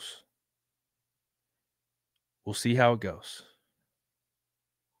it goes. We'll see how it goes.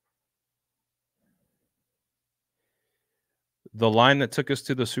 The line that took us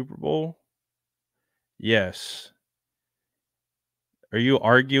to the Super Bowl? Yes. Are you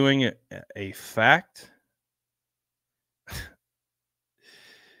arguing a fact?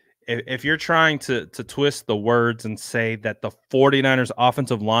 If you're trying to twist the words and say that the 49ers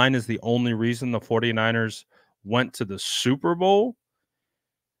offensive line is the only reason the 49ers went to the Super Bowl,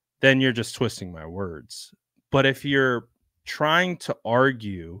 then you're just twisting my words. But if you're trying to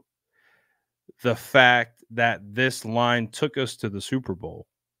argue the fact that this line took us to the Super Bowl,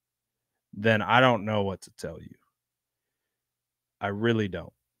 then I don't know what to tell you. I really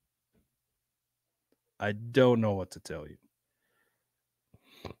don't. I don't know what to tell you.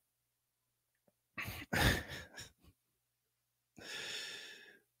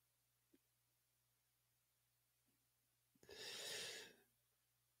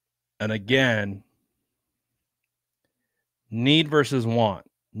 And again, need versus want.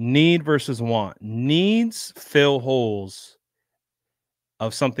 Need versus want. Needs fill holes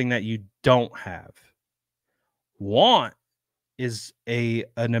of something that you don't have. Want is an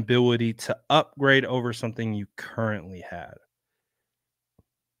ability to upgrade over something you currently have.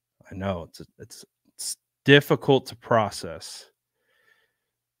 I know it's difficult to process,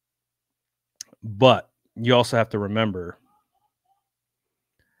 but you also have to remember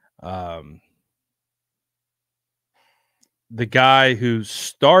the guy who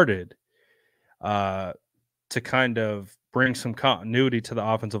started to kind of bring some continuity to the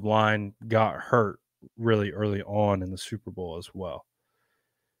offensive line got hurt really early on in the Super Bowl as well.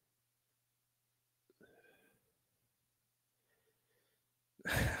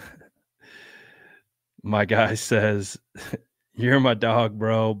 My guy says, you're my dog,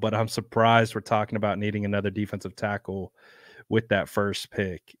 bro, but I'm surprised we're talking about needing another defensive tackle with that first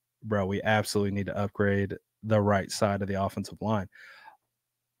pick. Bro, we absolutely need to upgrade the right side of the offensive line.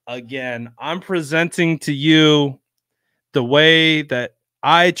 Again, I'm presenting to you the way that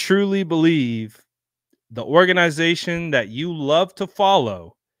I truly believe the organization that you love to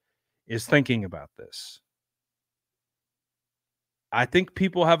follow is thinking about this. I think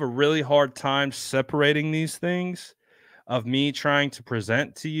people have a really hard time separating these things, of me trying to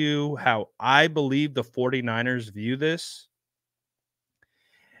present to you how I believe the 49ers view this,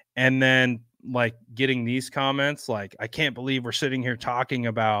 and then like getting these comments, like, I can't believe we're sitting here talking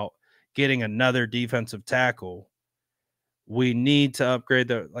about getting another defensive tackle. We need to upgrade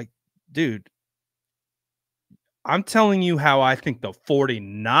the like, dude, I'm telling you how I think the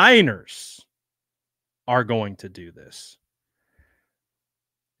 49ers are going to do this.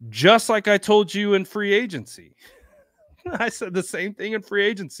 Just like I told you in free agency. I said the same thing in free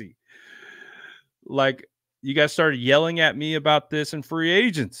agency. Like, you guys started yelling at me about this in free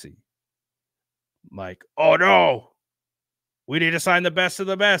agency. Like, oh no, we need to sign the best of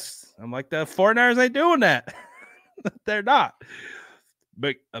the best. I'm like, the 49ers ain't doing that. They're not.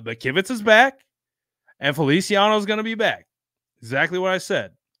 But Kivitz is back, and Feliciano is going to be back. Exactly what I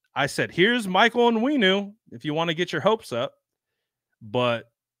said. I said, here's Michael and Winu if you want to get your hopes up. But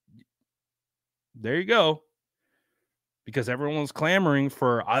there you go. Because everyone was clamoring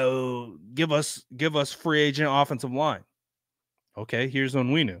for, oh, give us free agent offensive line. Okay, here's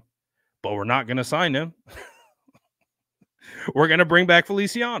Onwenu. But we're not going to sign him. We're going to bring back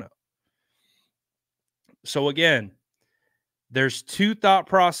Feliciano. So again, there's two thought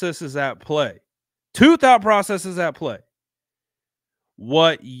processes at play.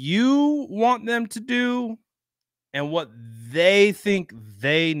 What you want them to do and what they think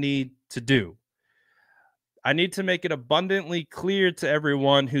they need to do. I need to make it abundantly clear to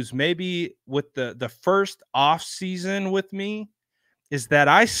everyone who's maybe with the first off season with me is that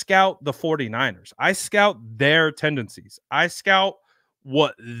I scout the 49ers. I scout their tendencies. I scout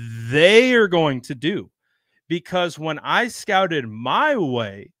what they are going to do. Because when I scouted my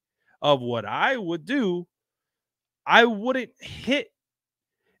way of what I would do, I wouldn't hit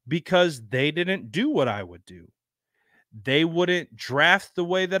because they didn't do what I would do. They wouldn't draft the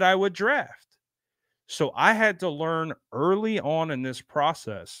way that I would draft. So I had to learn early on in this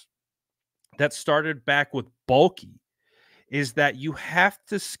process that started back with Bulky is that you have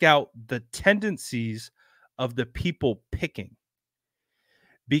to scout the tendencies of the people picking,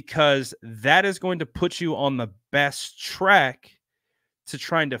 because that is going to put you on the best track to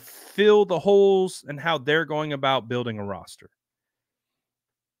trying to fill the holes and how they're going about building a roster.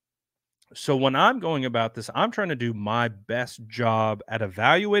 So when I'm going about this, I'm trying to do my best job at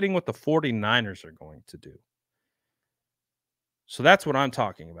evaluating what the 49ers are going to do. So that's what I'm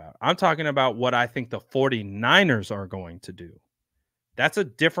talking about. I'm talking about what I think the 49ers are going to do. That's a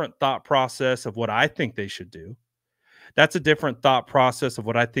different thought process of what I think they should do. That's a different thought process of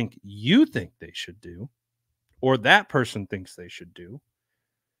what I think you think they should do, or that person thinks they should do.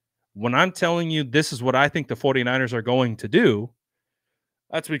 When I'm telling you this is what I think the 49ers are going to do,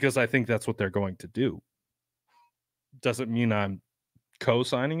 that's because I think that's what they're going to do. Doesn't mean I'm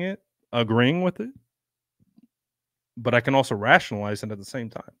co-signing it, agreeing with it, but I can also rationalize it at the same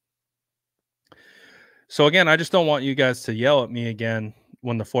time. So again, I just don't want you guys to yell at me again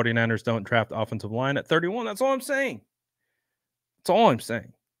when the 49ers don't draft offensive line at 31. That's all I'm saying. That's all I'm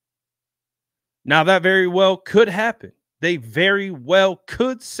saying. Now, that very well could happen. They very well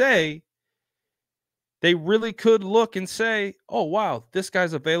could say, they really could look and say, oh, wow, this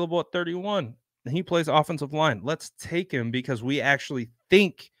guy's available at 31 and he plays offensive line. Let's take him because we actually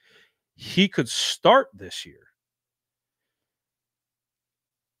think he could start this year.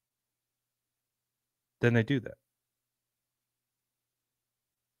 Then they do that.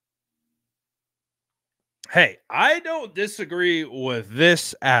 Hey, I don't disagree with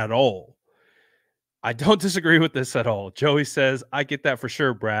this at all. I don't disagree with this at all. Joey says, I get that for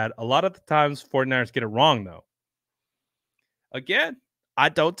sure, Brad. A lot of the times 49ers get it wrong, though. Again, I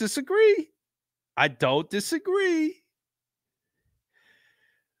don't disagree. I don't disagree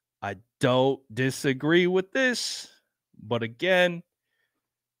with this. But again,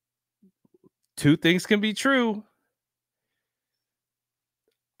 two things can be true.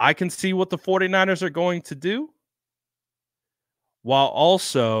 I can see what the 49ers are going to do while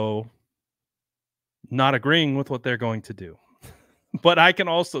also not agreeing with what they're going to do. But I can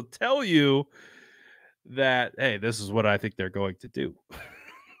also tell you that, hey, this is what I think they're going to do.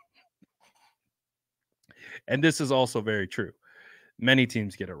 And this is also very true. Many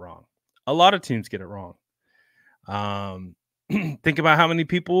teams get it wrong. A lot of teams get it wrong. Think about how many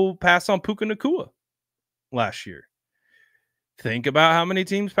people passed on Puka Nacua last year. Think about how many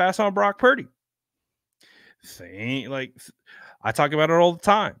teams pass on Brock Purdy. I talk about it all the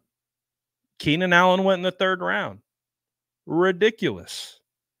time. Keenan Allen went in the third round. Ridiculous.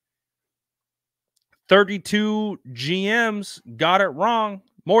 32 GMs got it wrong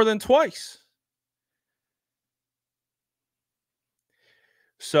more than twice.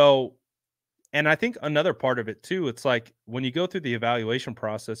 So, and I think another part of it too, it's like when you go through the evaluation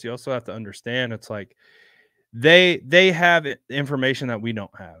process, you also have to understand it's like they have information that we don't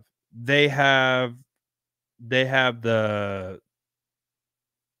have. they have the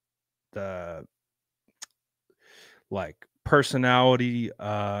like personality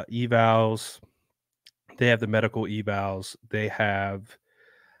evals. They have the medical evals. They have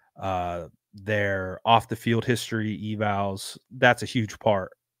uh their off the field history evals. That's a huge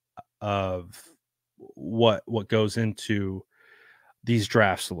part of what goes into these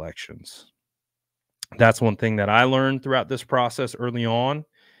draft selections. That's one thing that I learned throughout this process early on,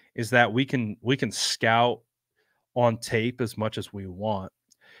 is that we can scout on tape as much as we want.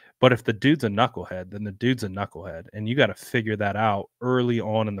 But if the dude's a knucklehead, then the dude's a knucklehead, and you got to figure that out early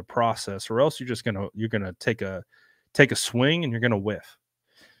on in the process, or else you're gonna take a swing and you're gonna whiff.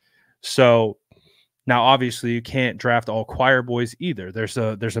 So now, obviously, you can't draft all choir boys either. There's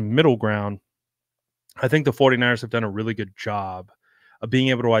a middle ground. I think the 49ers have done a really good job of being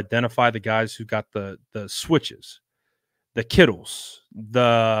able to identify the guys who got the switches, the Kittles,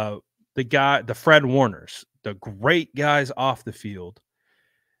 the Fred Warners, the great guys off the field,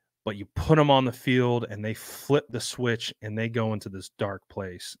 but you put them on the field and they flip the switch and they go into this dark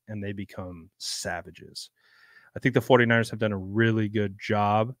place and they become savages. I think the 49ers have done a really good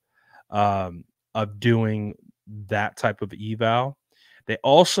job of doing that type of eval. They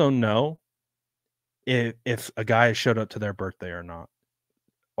also know if a guy has showed up to their birthday or not.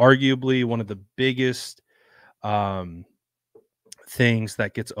 Arguably one of the biggest things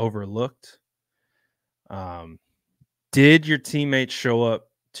that gets overlooked. Did your teammates show up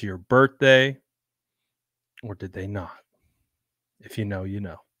to your birthday, or did they not? If you know, you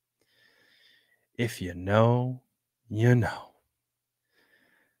know. If you know, you know.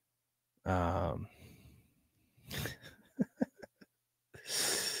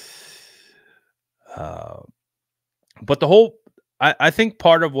 But I think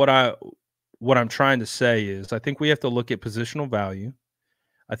part of what I'm trying to say is I think we have to look at positional value.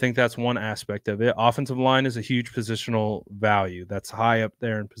 I think that's one aspect of it. Offensive line is a huge positional value. That's high up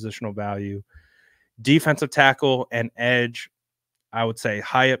there in positional value. Defensive tackle and edge, I would say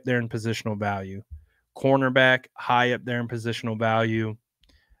high up there in positional value. Cornerback, high up there in positional value.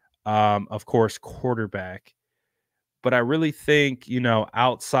 Of course, quarterback. But I really think,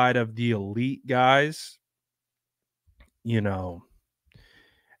 outside of the elite guys,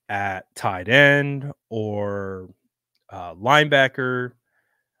 at tight end or linebacker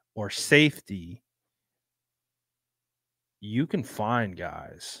or safety, you can find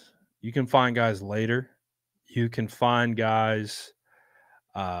guys. You can find guys later. You can find guys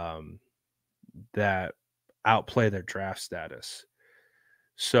that outplay their draft status.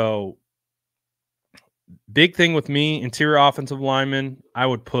 So, big thing with me, interior offensive lineman, I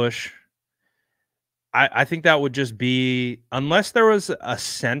would push. I think that would just be, unless there was a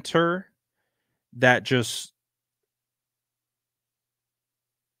center that just,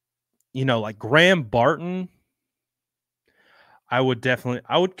 like Graham Barton. I would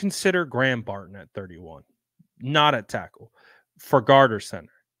consider Graham Barton at 31, not at tackle. For guard or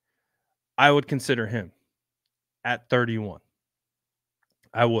center, I would consider him at 31.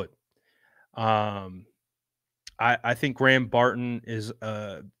 I would. I think Graham Barton is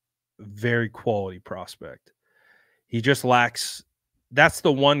a very quality prospect. He just lacks. That's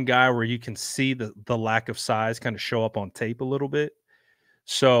the one guy where you can see the lack of size kind of show up on tape a little bit.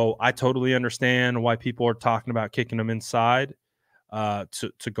 So I totally understand why people are talking about kicking him inside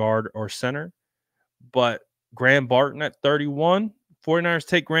to guard or center. But Graham Barton at 31, 49ers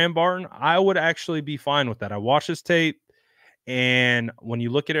take Graham Barton, I would actually be fine with that. I watched his tape, and when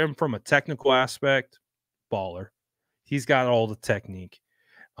you look at him from a technical aspect, baller. He's got all the technique.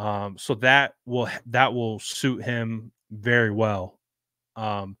 So that will suit him very well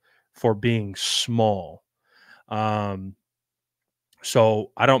for being small.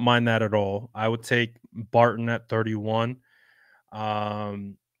 So I don't mind that at all. I would take Barton at 31.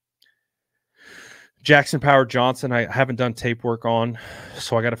 Jackson Power Johnson, I haven't done tape work on,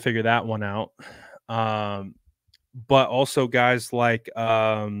 so I got to figure that one out. But also guys like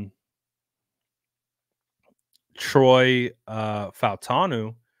Troy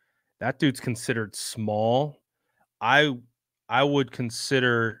Fautanu, that dude's considered small. I would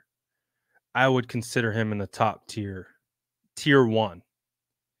consider him in the top tier 1.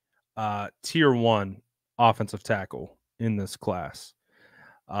 Tier 1 offensive tackle in this class.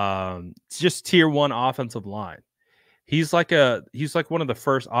 It's just tier 1 offensive line. He's like one of the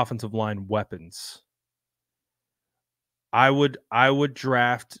first offensive line weapons. I would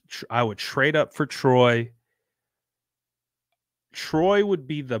trade up for Troy. Troy would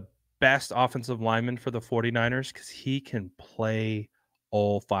be the best offensive lineman for the 49ers because he can play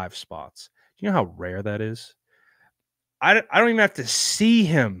all 5 spots. Do you know how rare that is? I don't even have to see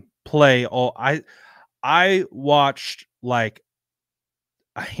him play all I watched like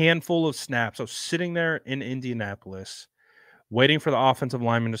a handful of snaps. I was sitting there in Indianapolis waiting for the offensive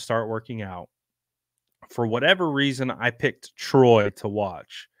lineman to start working out. For whatever reason, I picked Troy to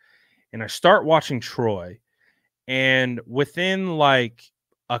watch. And I start watching Troy, and within like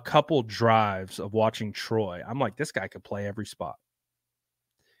a couple drives of watching Troy, I'm like, this guy could play every spot.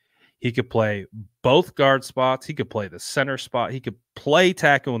 He could play both guard spots. He could play the center spot. He could play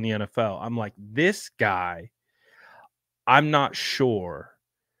tackle in the NFL. I'm like, this guy, I'm not sure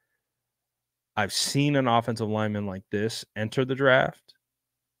I've seen an offensive lineman like this enter the draft.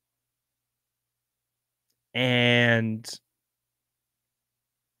 And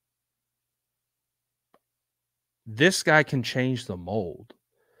this guy can change the mold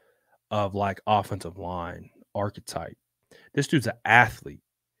of like offensive line archetype. This dude's an athlete.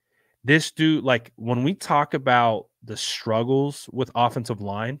 This dude, like when we talk about the struggles with offensive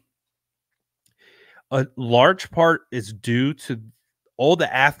line, a large part is due to all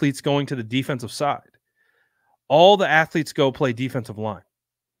the athletes going to the defensive side. All the athletes go play defensive line.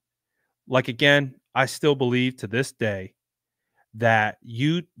 Like again, I still believe to this day that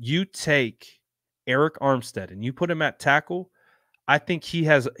you take Eric Armstead and you put him at tackle, I think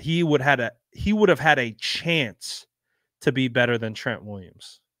he would have had a chance to be better than Trent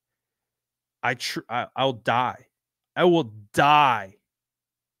Williams. I'll die. I will die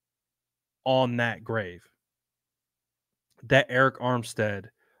on that grave. That Eric Armstead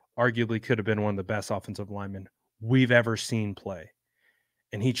arguably could have been one of the best offensive linemen we've ever seen play.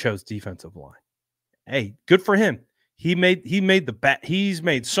 And he chose defensive line. Hey, good for him. He made the bet. He's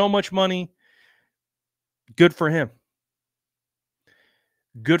made so much money. Good for him.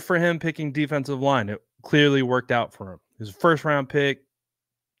 Good for him picking defensive line. It clearly worked out for him. His first round pick,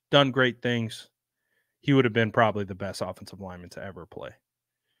 done great things. He would have been probably the best offensive lineman to ever play.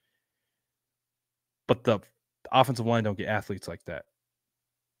 But the offensive line don't get athletes like that.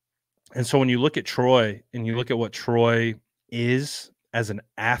 And so when you look at Troy and you look at what Troy is as an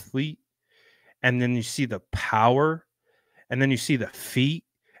athlete, and then you see the power, and then you see the feet,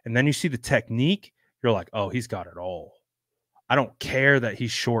 and then you see the technique, you're like, oh, he's got it all. I don't care that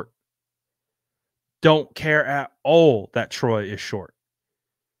he's short. Don't care at all that Troy is short.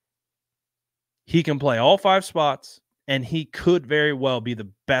 He can play all 5 spots, and he could very well be the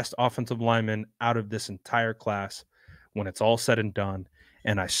best offensive lineman out of this entire class when it's all said and done.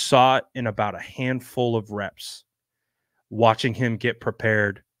 And I saw it in about a handful of reps watching him get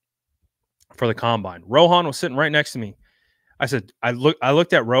prepared for the combine. Rohan was sitting right next to me. I said, I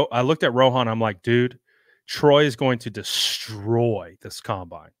looked at Rohan. I'm like, dude, Troy is going to destroy this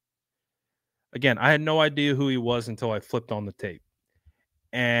combine. Again, I had no idea who he was until I flipped on the tape.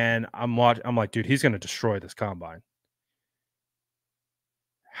 And I'm like, dude, he's going to destroy this combine.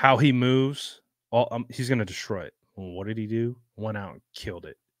 How he moves, he's going to destroy it. Well, what did he do? Went out and killed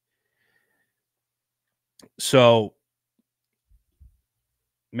it. So,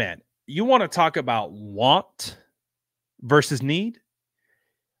 man, you want to talk about want versus need?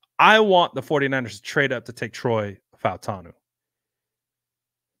 I want the 49ers to trade up to take Troy Fautanu.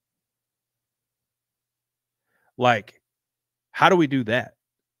 Like, how do we do that?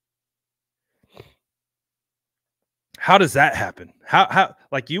 How does that happen? How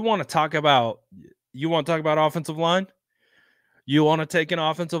like you want to talk about offensive line? You want to take an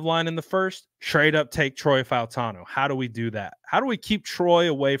offensive line in the first? Trade up, take Troy Fautanu. How do we do that? How do we keep Troy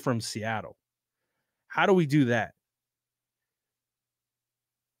away from Seattle? How do we do that?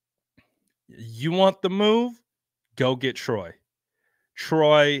 You want the move? Go get Troy.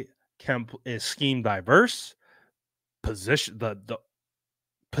 Troy is scheme diverse, position the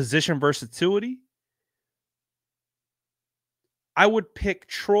position versatility. I would pick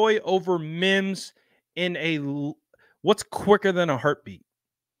Troy over Mims in a what's quicker than a heartbeat?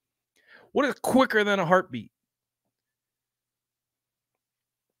 What is quicker than a heartbeat?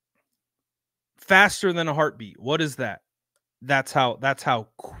 Faster than a heartbeat. What is that? That's how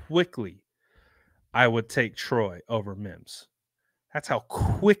quickly I would take Troy over Mims. That's how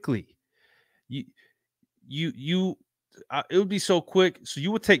quickly it would be so quick. So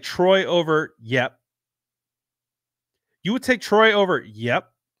you would take Troy over, yep. You would take Troy over,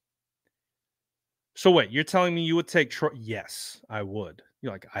 yep. So wait, you're telling me you would take Troy? Yes, I would.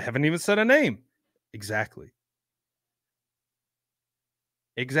 You're like, I haven't even said a name. Exactly.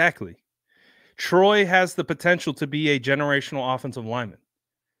 Exactly. Troy has the potential to be a generational offensive lineman.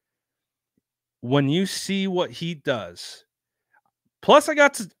 When you see what he does, plus I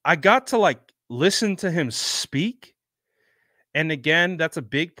got to like listen to him speak. And again, that's a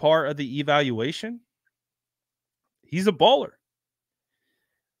big part of the evaluation. He's a baller.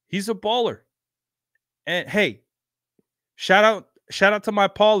 He's a baller. And hey, shout out to my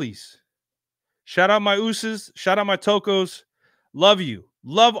Paulies. Shout out my Ooses. Shout out my Tokos. Love you.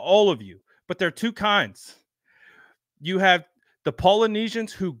 Love all of you. But there are two kinds. You have the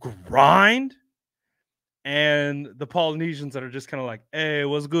Polynesians who grind, and the Polynesians that are just kind of like, hey,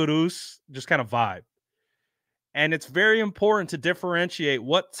 what's good, Oos? Just kind of vibe. And it's very important to differentiate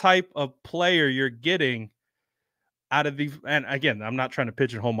what type of player you're getting out of the. And again, I'm not trying to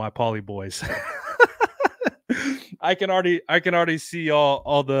pigeonhole my poly boys. I can already see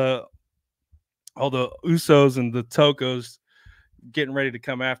all the Usos and the Tokos getting ready to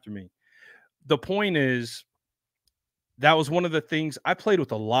come after me. The point is, that was one of the things. I played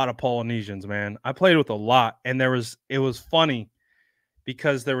with a lot of Polynesians, man. I played with a lot, and it was funny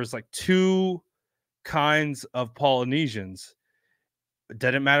because there was like two kinds of Polynesians. It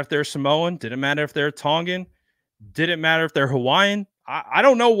didn't matter if they're Samoan, didn't matter if they're Tongan, didn't matter if they're Hawaiian. I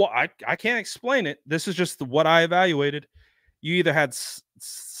don't know what I can't explain it. This is just what I evaluated. You either had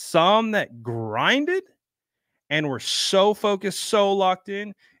some that grinded and were so focused, so locked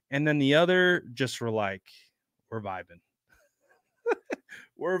in, and then the other just were like, we're vibing.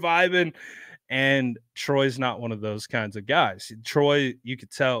 We're vibing. And Troy's not one of those kinds of guys. Troy, you could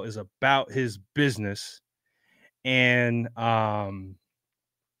tell, is about his business. And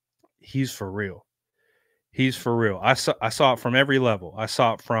he's for real. He's for real. I saw it from every level. I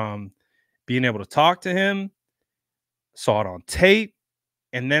saw it from being able to talk to him, saw it on tape,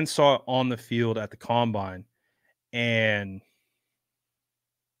 and then saw it on the field at the combine. And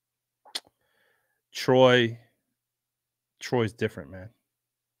Troy's different, man.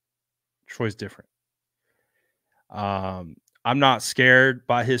 Troy's different. I'm not scared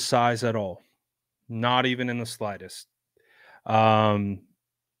by his size at all. Not even in the slightest. That's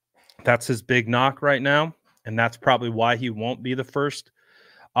his big knock right now. And that's probably why he won't be the first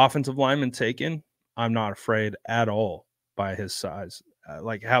offensive lineman taken. I'm not afraid at all by his size.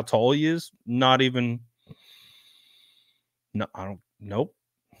 Like how tall he is, not even. No, I don't. Nope.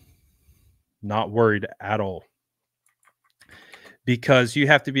 Not worried at all. Because you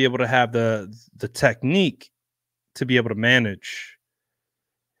have to be able to have the technique to be able to manage.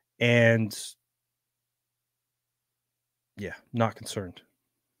 And yeah, not concerned.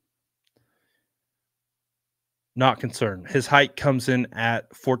 Not concerned. His height comes in at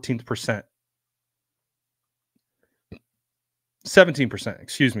 14%. 17%,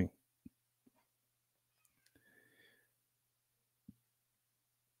 excuse me.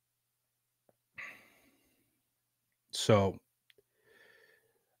 So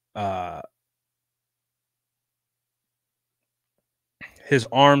his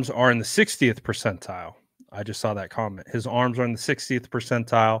arms are in the 60th percentile. I just saw that comment. His arms are in the 60th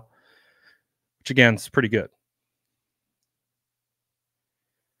percentile, which again is pretty good.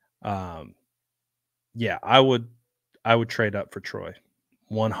 Yeah, I would trade up for Troy.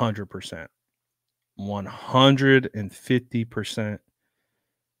 100%. 150%.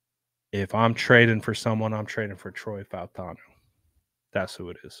 If I'm trading for someone, I'm trading for Troy Fautanu. That's who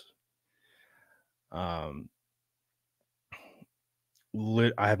it is. I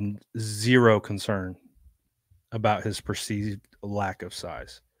have zero concern about his perceived lack of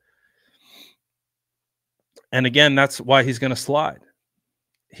size. And again, that's why he's going to slide.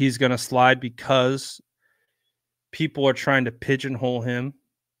 He's going to slide because people are trying to pigeonhole him.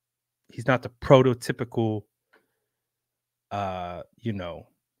 He's not the prototypical,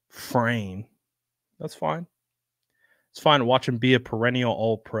 frame. That's fine. It's fine to watch him be a perennial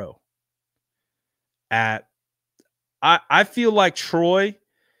All-Pro. I feel like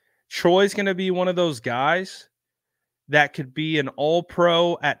Troy's going to be one of those guys that could be an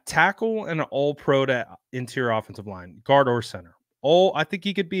All-Pro at tackle and an All-Pro at interior offensive line, guard or center. I think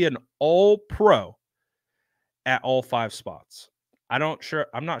he could be an All-Pro at all 5 spots. I'm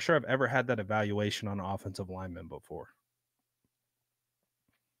not sure I've ever had that evaluation on an offensive lineman before.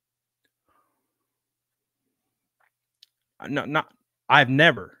 I've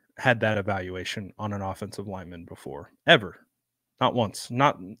never had that evaluation on an offensive lineman before, ever. Not once.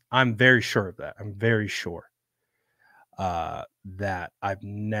 I'm very sure of that. I'm very sure that I've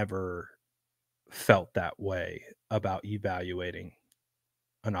never felt that way about evaluating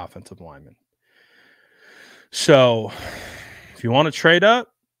an offensive lineman. So if you want to trade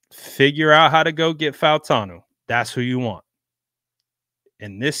up, figure out how to go get Fautanu. That's who you want.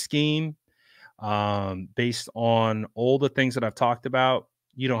 In this scheme, based on all the things that I've talked about,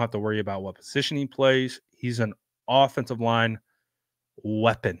 you don't have to worry about what position he plays. He's an offensive line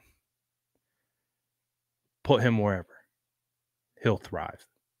weapon. Put him wherever. He'll thrive.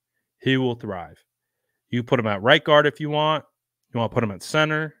 He will thrive. You put him at right guard if you want. You want to put him at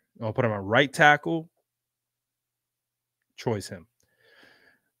center. I'll put him at right tackle. Troy's him.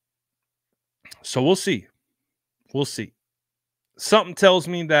 So we'll see. We'll see. Something tells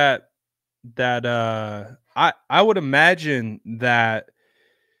me that I would imagine that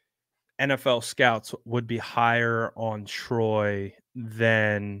NFL scouts would be higher on Troy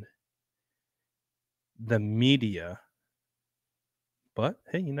than the media. But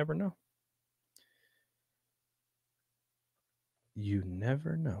hey, you never know. You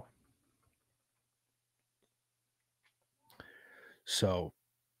never know. So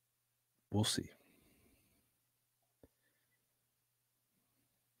we'll see.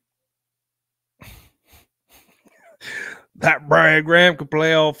 That Brian Graham could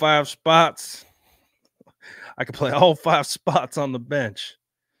play all 5 spots. I could play all 5 spots on the bench.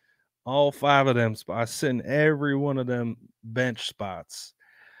 All 5 of them spots. I sit in every one of them bench spots.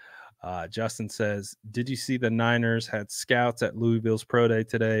 Justin says, did you see the Niners had scouts at Louisville's Pro Day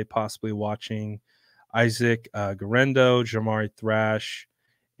today, possibly watching Isaac Garendo, Jamari Thrash,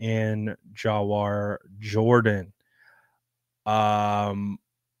 and Jawar Jordan? I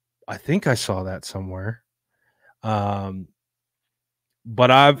think I saw that somewhere. But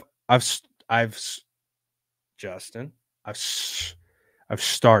I've Justin, I've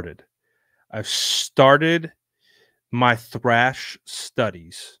started my thrash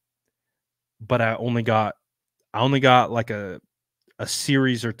studies, but I only got like a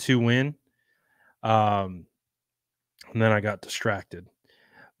series or 2 in, and then I got distracted.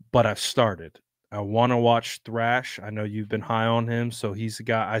 But I've started. I want to watch Thrash. I know you've been high on him, so he's a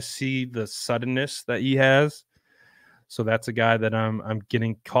guy. I see the suddenness that he has, so that's a guy that I'm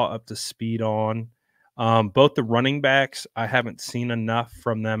getting caught up to speed on. Both the running backs, I haven't seen enough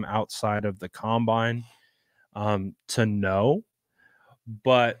from them outside of the combine to know.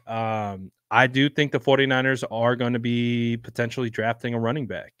 But I do think the 49ers are going to be potentially drafting a running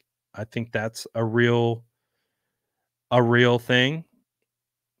back. I think that's a real thing.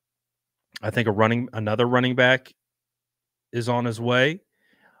 I think another running back is on his way.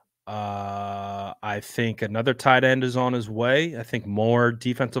 I think another tight end is on his way. I think more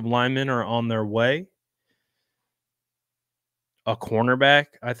defensive linemen are on their way. A cornerback,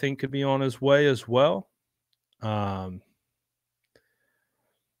 I think, could be on his way as well.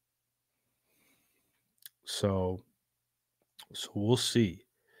 So we'll see.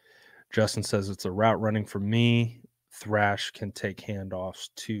 Justin says it's a route running for me. Thrash can take handoffs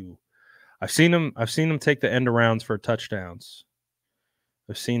too. I've seen him take the end arounds for touchdowns.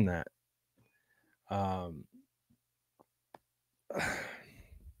 I've seen that. I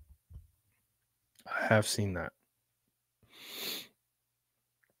have seen that.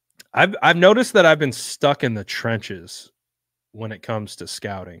 I've noticed that I've been stuck in the trenches when it comes to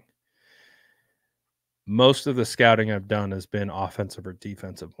scouting. Most of the scouting I've done has been offensive or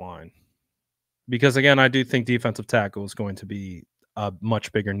defensive line. Because again, I do think defensive tackle is going to be a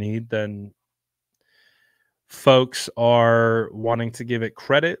much bigger need than folks are wanting to give it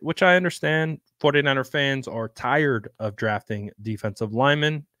credit, which I understand. 49er fans are tired of drafting defensive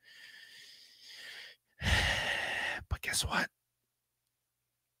linemen. But guess what?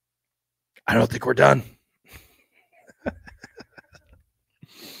 I don't think we're done. I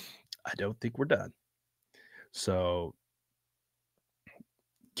don't think we're done. So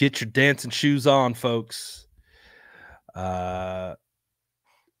get your dancing shoes on, folks.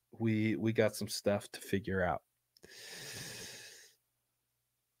 We got some stuff to figure out.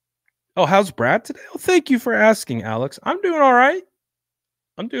 Oh, how's Brad today? Oh, thank you for asking, Alex. I'm doing all right.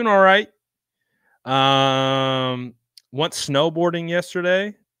 Went snowboarding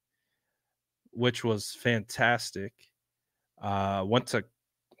yesterday, which was fantastic. Went to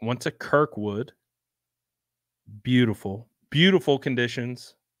Kirkwood. Beautiful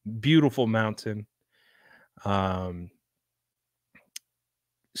conditions, beautiful mountain.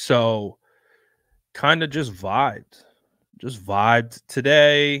 So kind of just vibed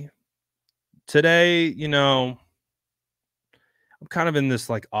today. You know, I'm kind of in this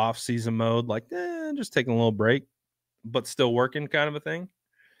like off season mode, like just taking a little break, but still working kind of a thing.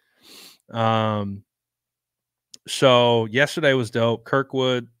 So yesterday was dope.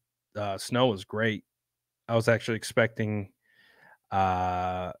 Kirkwood, snow was great. I was actually expecting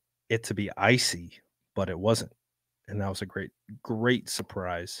it to be icy, but it wasn't. And that was a great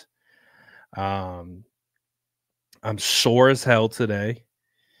surprise. I'm sore as hell today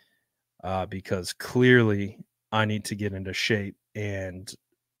because clearly I need to get into shape, and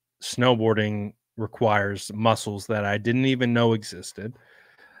snowboarding requires muscles that I didn't even know existed.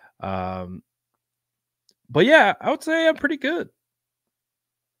 But yeah, I would say I'm pretty good.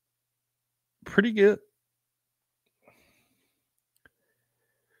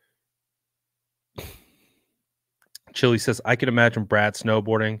 Chili says, I can imagine Brad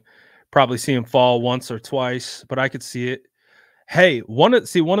snowboarding. Probably see him fall once or twice, but I could see it. Hey, one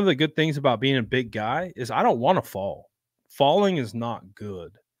of the good things about being a big guy is I don't want to fall. Falling is not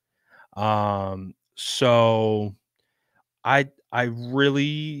good. So I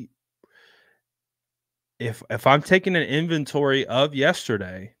really, if I'm taking an inventory of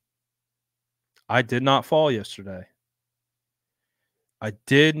yesterday, I did not fall yesterday. I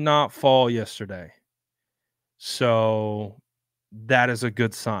did not fall yesterday. So that is a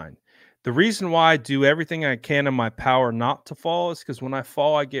good sign. The reason why I do everything I can in my power not to fall is because when I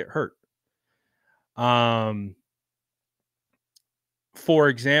fall, I get hurt. Um, for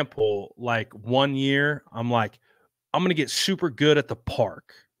example, like one year, I'm like, I'm gonna get super good at the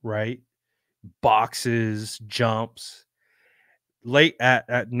park, right? Boxes, jumps. Late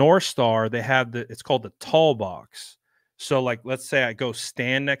at North Star, they have it's called the tall box. So, like, let's say I go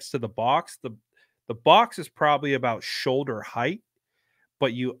stand next to the box. The box is probably about shoulder height,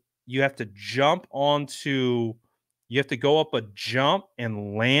 but you have to jump onto you have to go up a jump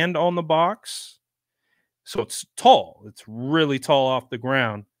and land on the box. So it's tall. It's really tall off the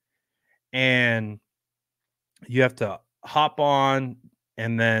ground. And you have to hop on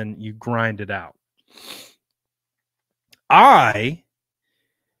and then you grind it out. I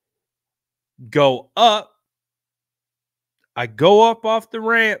go up. I go up off the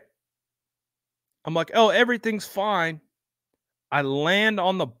ramp. I'm like, oh, everything's fine. I land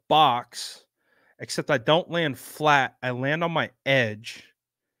on the box, except I don't land flat. I land on my edge.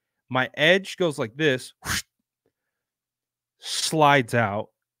 My edge goes like this, whoosh, slides out,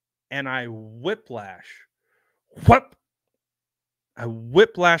 and I whiplash. Whoop! I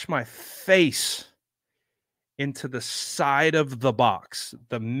whiplash my face into the side of the box.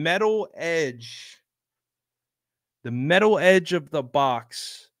 The metal edge of the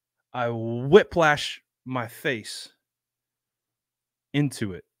box, I whiplash my face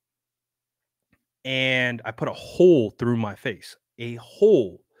into it. And I put a hole through my face. A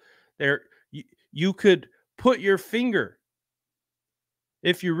hole. There, you could put your finger,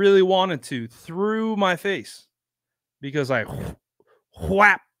 if you really wanted to, through my face because I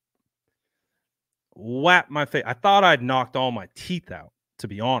whap my face. I thought I'd knocked all my teeth out, to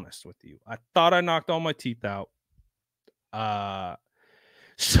be honest with you. I thought I knocked all my teeth out.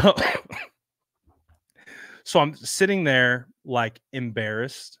 So so I'm sitting there like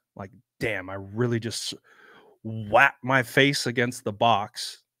embarrassed, like, damn, I really just whacked my face against the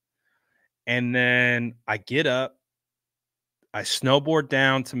box. And then I get up, I snowboard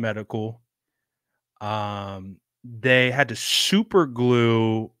down to medical. They had to super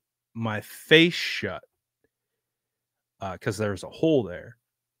glue my face shut because there's a hole there.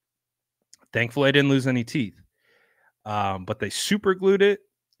 Thankfully, I didn't lose any teeth. But they super glued it,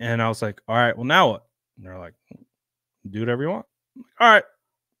 and I was like, all right, well, now what? And they're like, do whatever you want. Like, all right.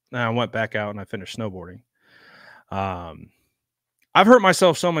 And I went back out and I finished snowboarding. I've hurt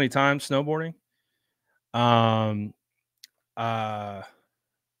myself so many times snowboarding. I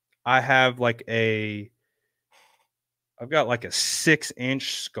have I've got like a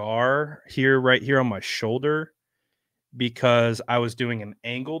 6-inch scar right here on my shoulder because I was doing an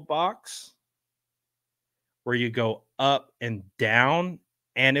angled box where you go up and down,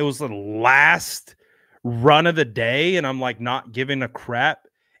 and it was the last run of the day, and I'm like not giving a crap,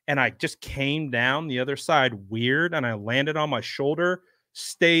 and I just came down the other side weird, and I landed on my shoulder.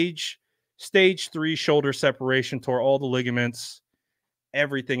 Stage 3 shoulder separation, tore all the ligaments,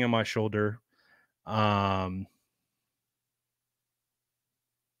 everything in my shoulder. I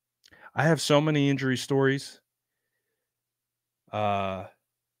have so many injury stories from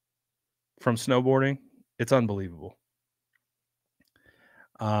snowboarding. It's unbelievable.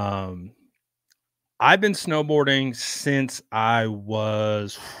 I've been snowboarding since I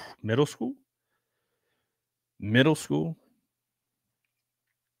was middle school.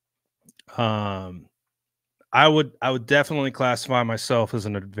 I would definitely classify myself as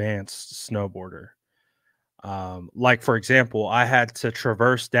an advanced snowboarder. Like, for example, I had to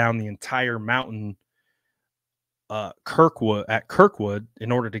traverse down the entire mountain Kirkwood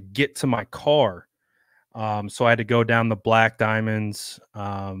in order to get to my car. So I had to go down the Black Diamonds,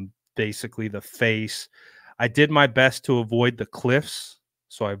 basically the face. I did my best to avoid the cliffs.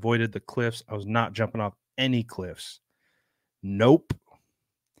 So I avoided the cliffs. I was not jumping off any cliffs. Nope.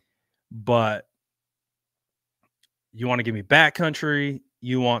 But you want to give me backcountry,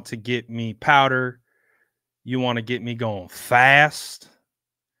 you want to get me powder, you want to get me going fast.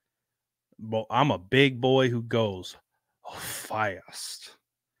 Well, I'm a big boy who goes fast.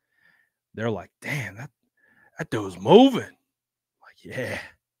 They're like, damn, that dude's moving. Like, yeah.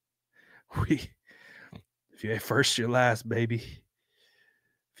 If you ain't first, you're last, baby.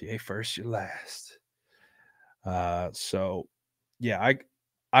 If you ain't first, you're last. So yeah,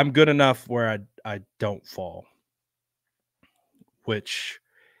 I'm good enough where I don't fall, which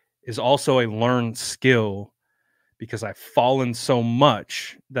is also a learned skill because I've fallen so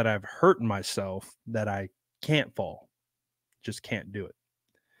much that I've hurt myself that I can't fall. Just can't do it.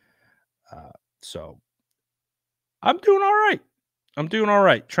 So I'm doing all right. I'm doing all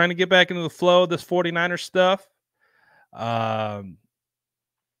right. Trying to get back into the flow of this 49er stuff. Um,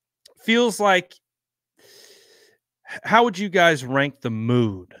 feels like, how would you guys rank the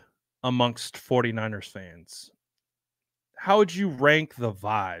mood amongst 49ers fans? How would you rank the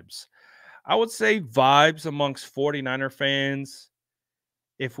vibes? I would say vibes amongst 49er fans,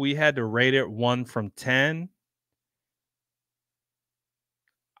 if we had to rate it 1 from 10,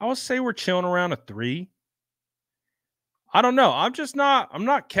 I would say we're chilling around a 3. I don't know. I'm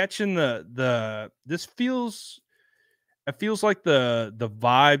not catching this feels, it feels like the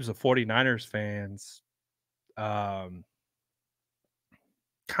vibes of 49ers fans kind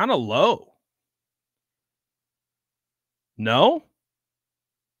of low. No?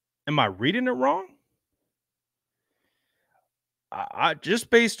 Am I reading it wrong? I just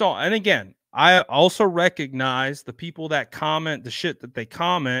based on, and again, I also recognize the people that comment the shit that they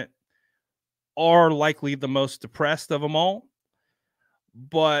comment are likely the most depressed of them all.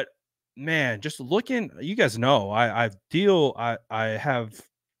 But man, just looking, you guys know, I have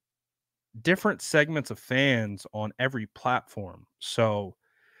different segments of fans on every platform. So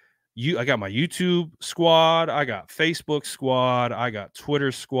I got my YouTube squad, I got Facebook squad, I got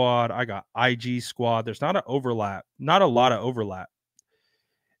Twitter squad, I got IG squad. There's not not a lot of overlap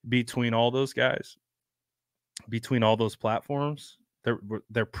between all those guys, between all those platforms.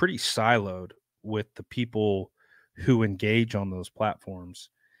 They're pretty siloed with the people who engage on those platforms.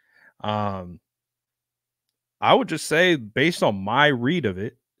 I would just say, based on my read of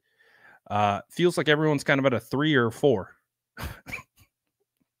it, feels like everyone's kind of at a 3 or 4.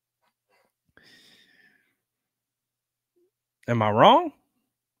 Am I wrong?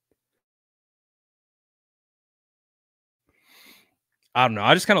 I don't know.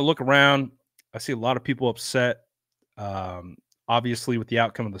 I just kind of look around. I see a lot of people upset. Obviously, with the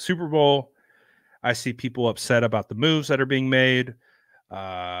outcome of the Super Bowl, I see people upset about the moves that are being made.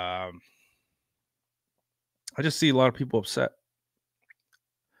 I just see a lot of people upset.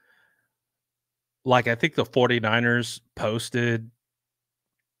 Like, I think the 49ers posted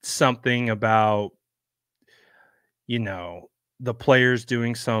something about, the players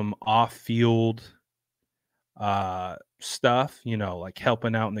doing some off-field stuff, like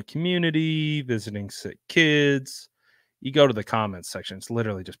helping out in the community, visiting sick kids. You go to the comments section, it's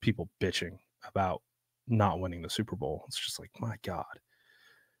literally just people bitching about not winning the Super Bowl. It's just like, my God.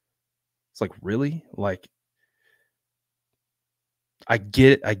 It's like, really? Like, I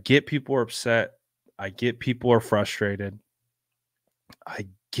get people are upset. I get people are frustrated. I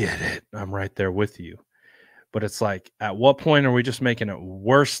get it. I'm right there with you. But it's like, at what point are we just making it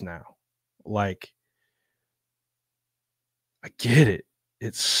worse now? Like, I get it.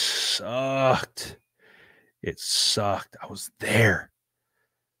 It sucked. It sucked. I was there.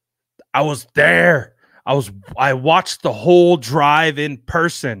 I watched the whole drive in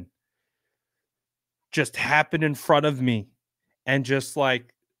person just happen in front of me, and just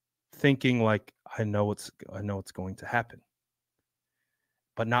like thinking like, I know it's going to happen,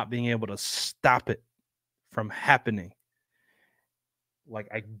 but not being able to stop it from happening. Like,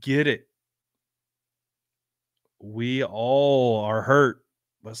 I get it. We all are hurt.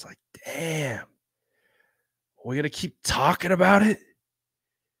 But it's like, damn, we got to keep talking about it.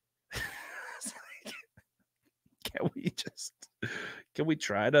 It's like, can we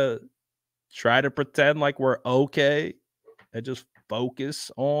try to pretend like we're okay and just focus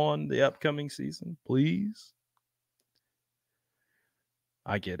on the upcoming season, please?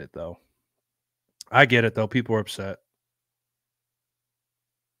 I get it though. People are upset.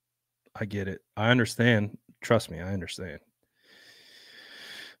 I get it. I understand. Trust me, I understand.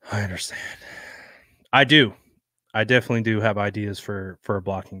 I do. I definitely do have ideas for a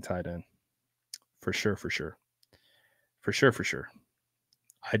blocking tight end. For sure.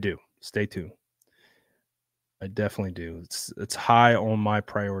 I do. Stay tuned. I definitely do. It's high on my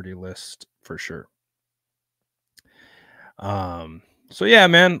priority list for sure. So yeah,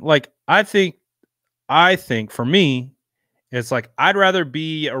 man, like I think for me, it's like I'd rather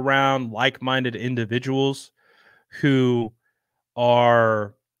be around like-minded individuals who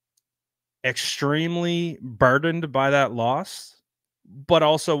are extremely burdened by that loss, but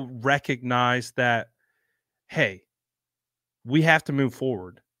also recognize that, hey, we have to move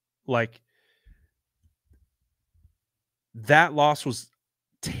forward. Like, that loss was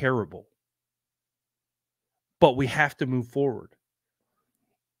terrible. But we have to move forward.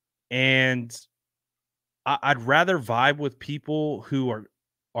 And I'd rather vibe with people who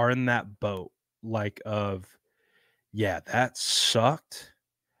are in that boat, like of, yeah, that sucked.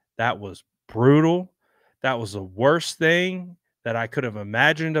 That was brutal. That was the worst thing that I could have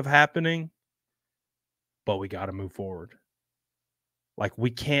imagined of happening. But we got to move forward. Like,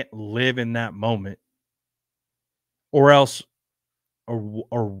 we can't live in that moment, or else, or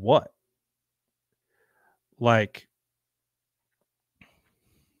what? Like,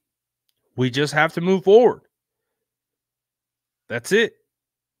 we just have to move forward. That's it.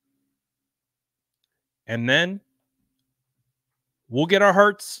 And then we'll get our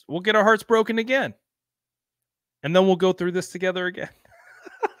hearts broken again. And then we'll go through this together again.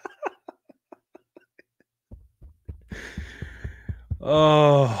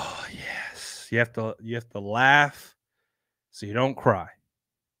 Oh, yes. You have to laugh so you don't cry.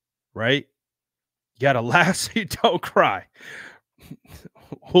 Right? You got to laugh so you don't cry.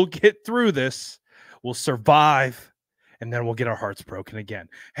 We'll get through this. We'll survive, and then we'll get our hearts broken again.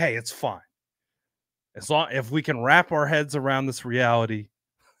 Hey, it's fine. As long if we can wrap our heads around this reality,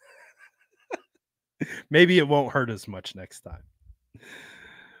 maybe it won't hurt as much next time.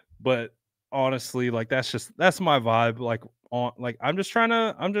 But honestly, like, that's my vibe. Like, I'm just trying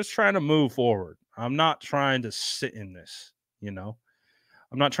to move forward. I'm not trying to sit in this, you know.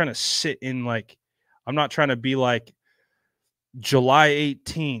 I'm not trying to sit in, like, I'm not trying to be like July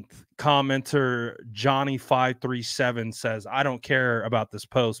 18th commenter Johnny537 says, I don't care about this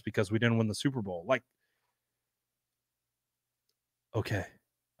post because we didn't win the Super Bowl. Like, okay,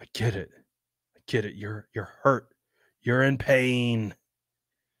 I get it. You're hurt. You're in pain.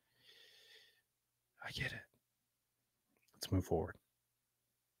 I get it. Let's move forward.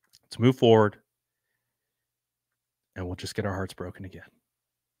 And we'll just get our hearts broken again.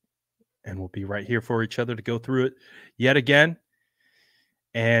 And we'll be right here for each other to go through it yet again.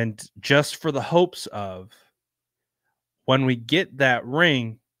 And just for the hopes of when we get that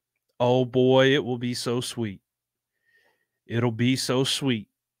ring, oh boy, it will be so sweet. It'll be so sweet.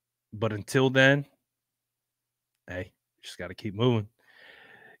 But until then, hey, just got to keep moving.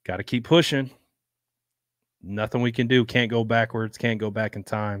 Got to keep pushing. Nothing we can do. Can't go backwards. Can't go back in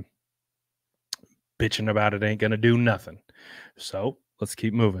time. Bitching about it ain't going to do nothing. So let's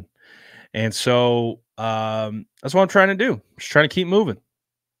keep moving. And so that's what I'm trying to do. Just trying to keep moving.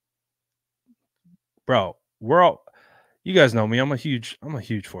 Bro, you guys know me. I'm a huge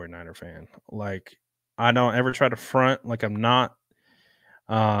 49er fan. Like, I don't ever try to front like I'm not.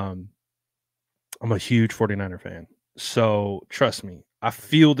 I'm a huge 49er fan. So trust me, I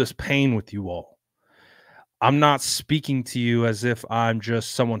feel this pain with you all. I'm not speaking to you as if I'm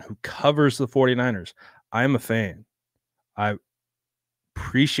just someone who covers the 49ers. I am a fan. I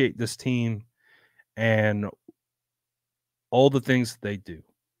appreciate this team and all the things that they do.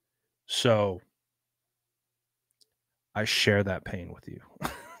 So I share that pain with you.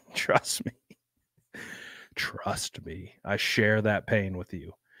 Trust me. Trust me. I share that pain with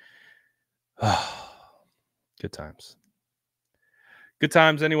you. Oh, good times. Good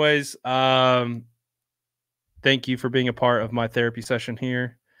times anyways. Thank you for being a part of my therapy session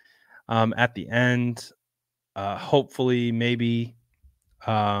here. At the end, hopefully, maybe,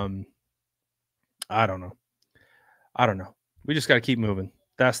 I don't know. We just got to keep moving.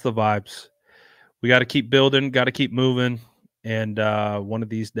 That's the vibes. We got to keep building, got to keep moving. And one of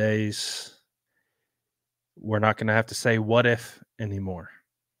these days, we're not going to have to say what if anymore.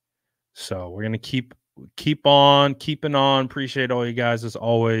 So we're going to keep on keeping on. Appreciate all you guys as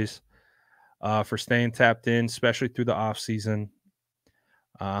always for staying tapped in, especially through the off season.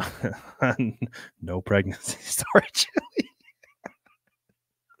 No pregnancy story,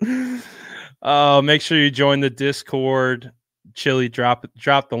 Chili. Make sure you join the Discord. Chili, drop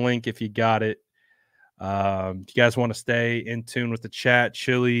the link if you got it. If you guys want to stay in tune with the chat,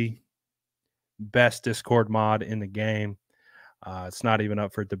 Chili, best Discord mod in the game. It's not even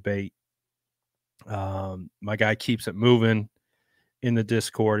up for debate. My guy keeps it moving in the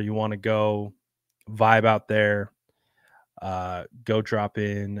Discord. You want to go vibe out there, go drop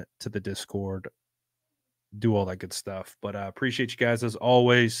in to the Discord, do all that good stuff. But I appreciate you guys as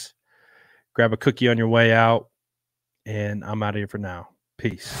always. Grab a cookie on your way out, and I'm out of here for now.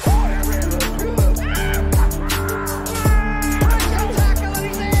 Peace.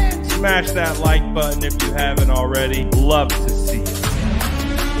 Smash that like button if you haven't already. Love to see you.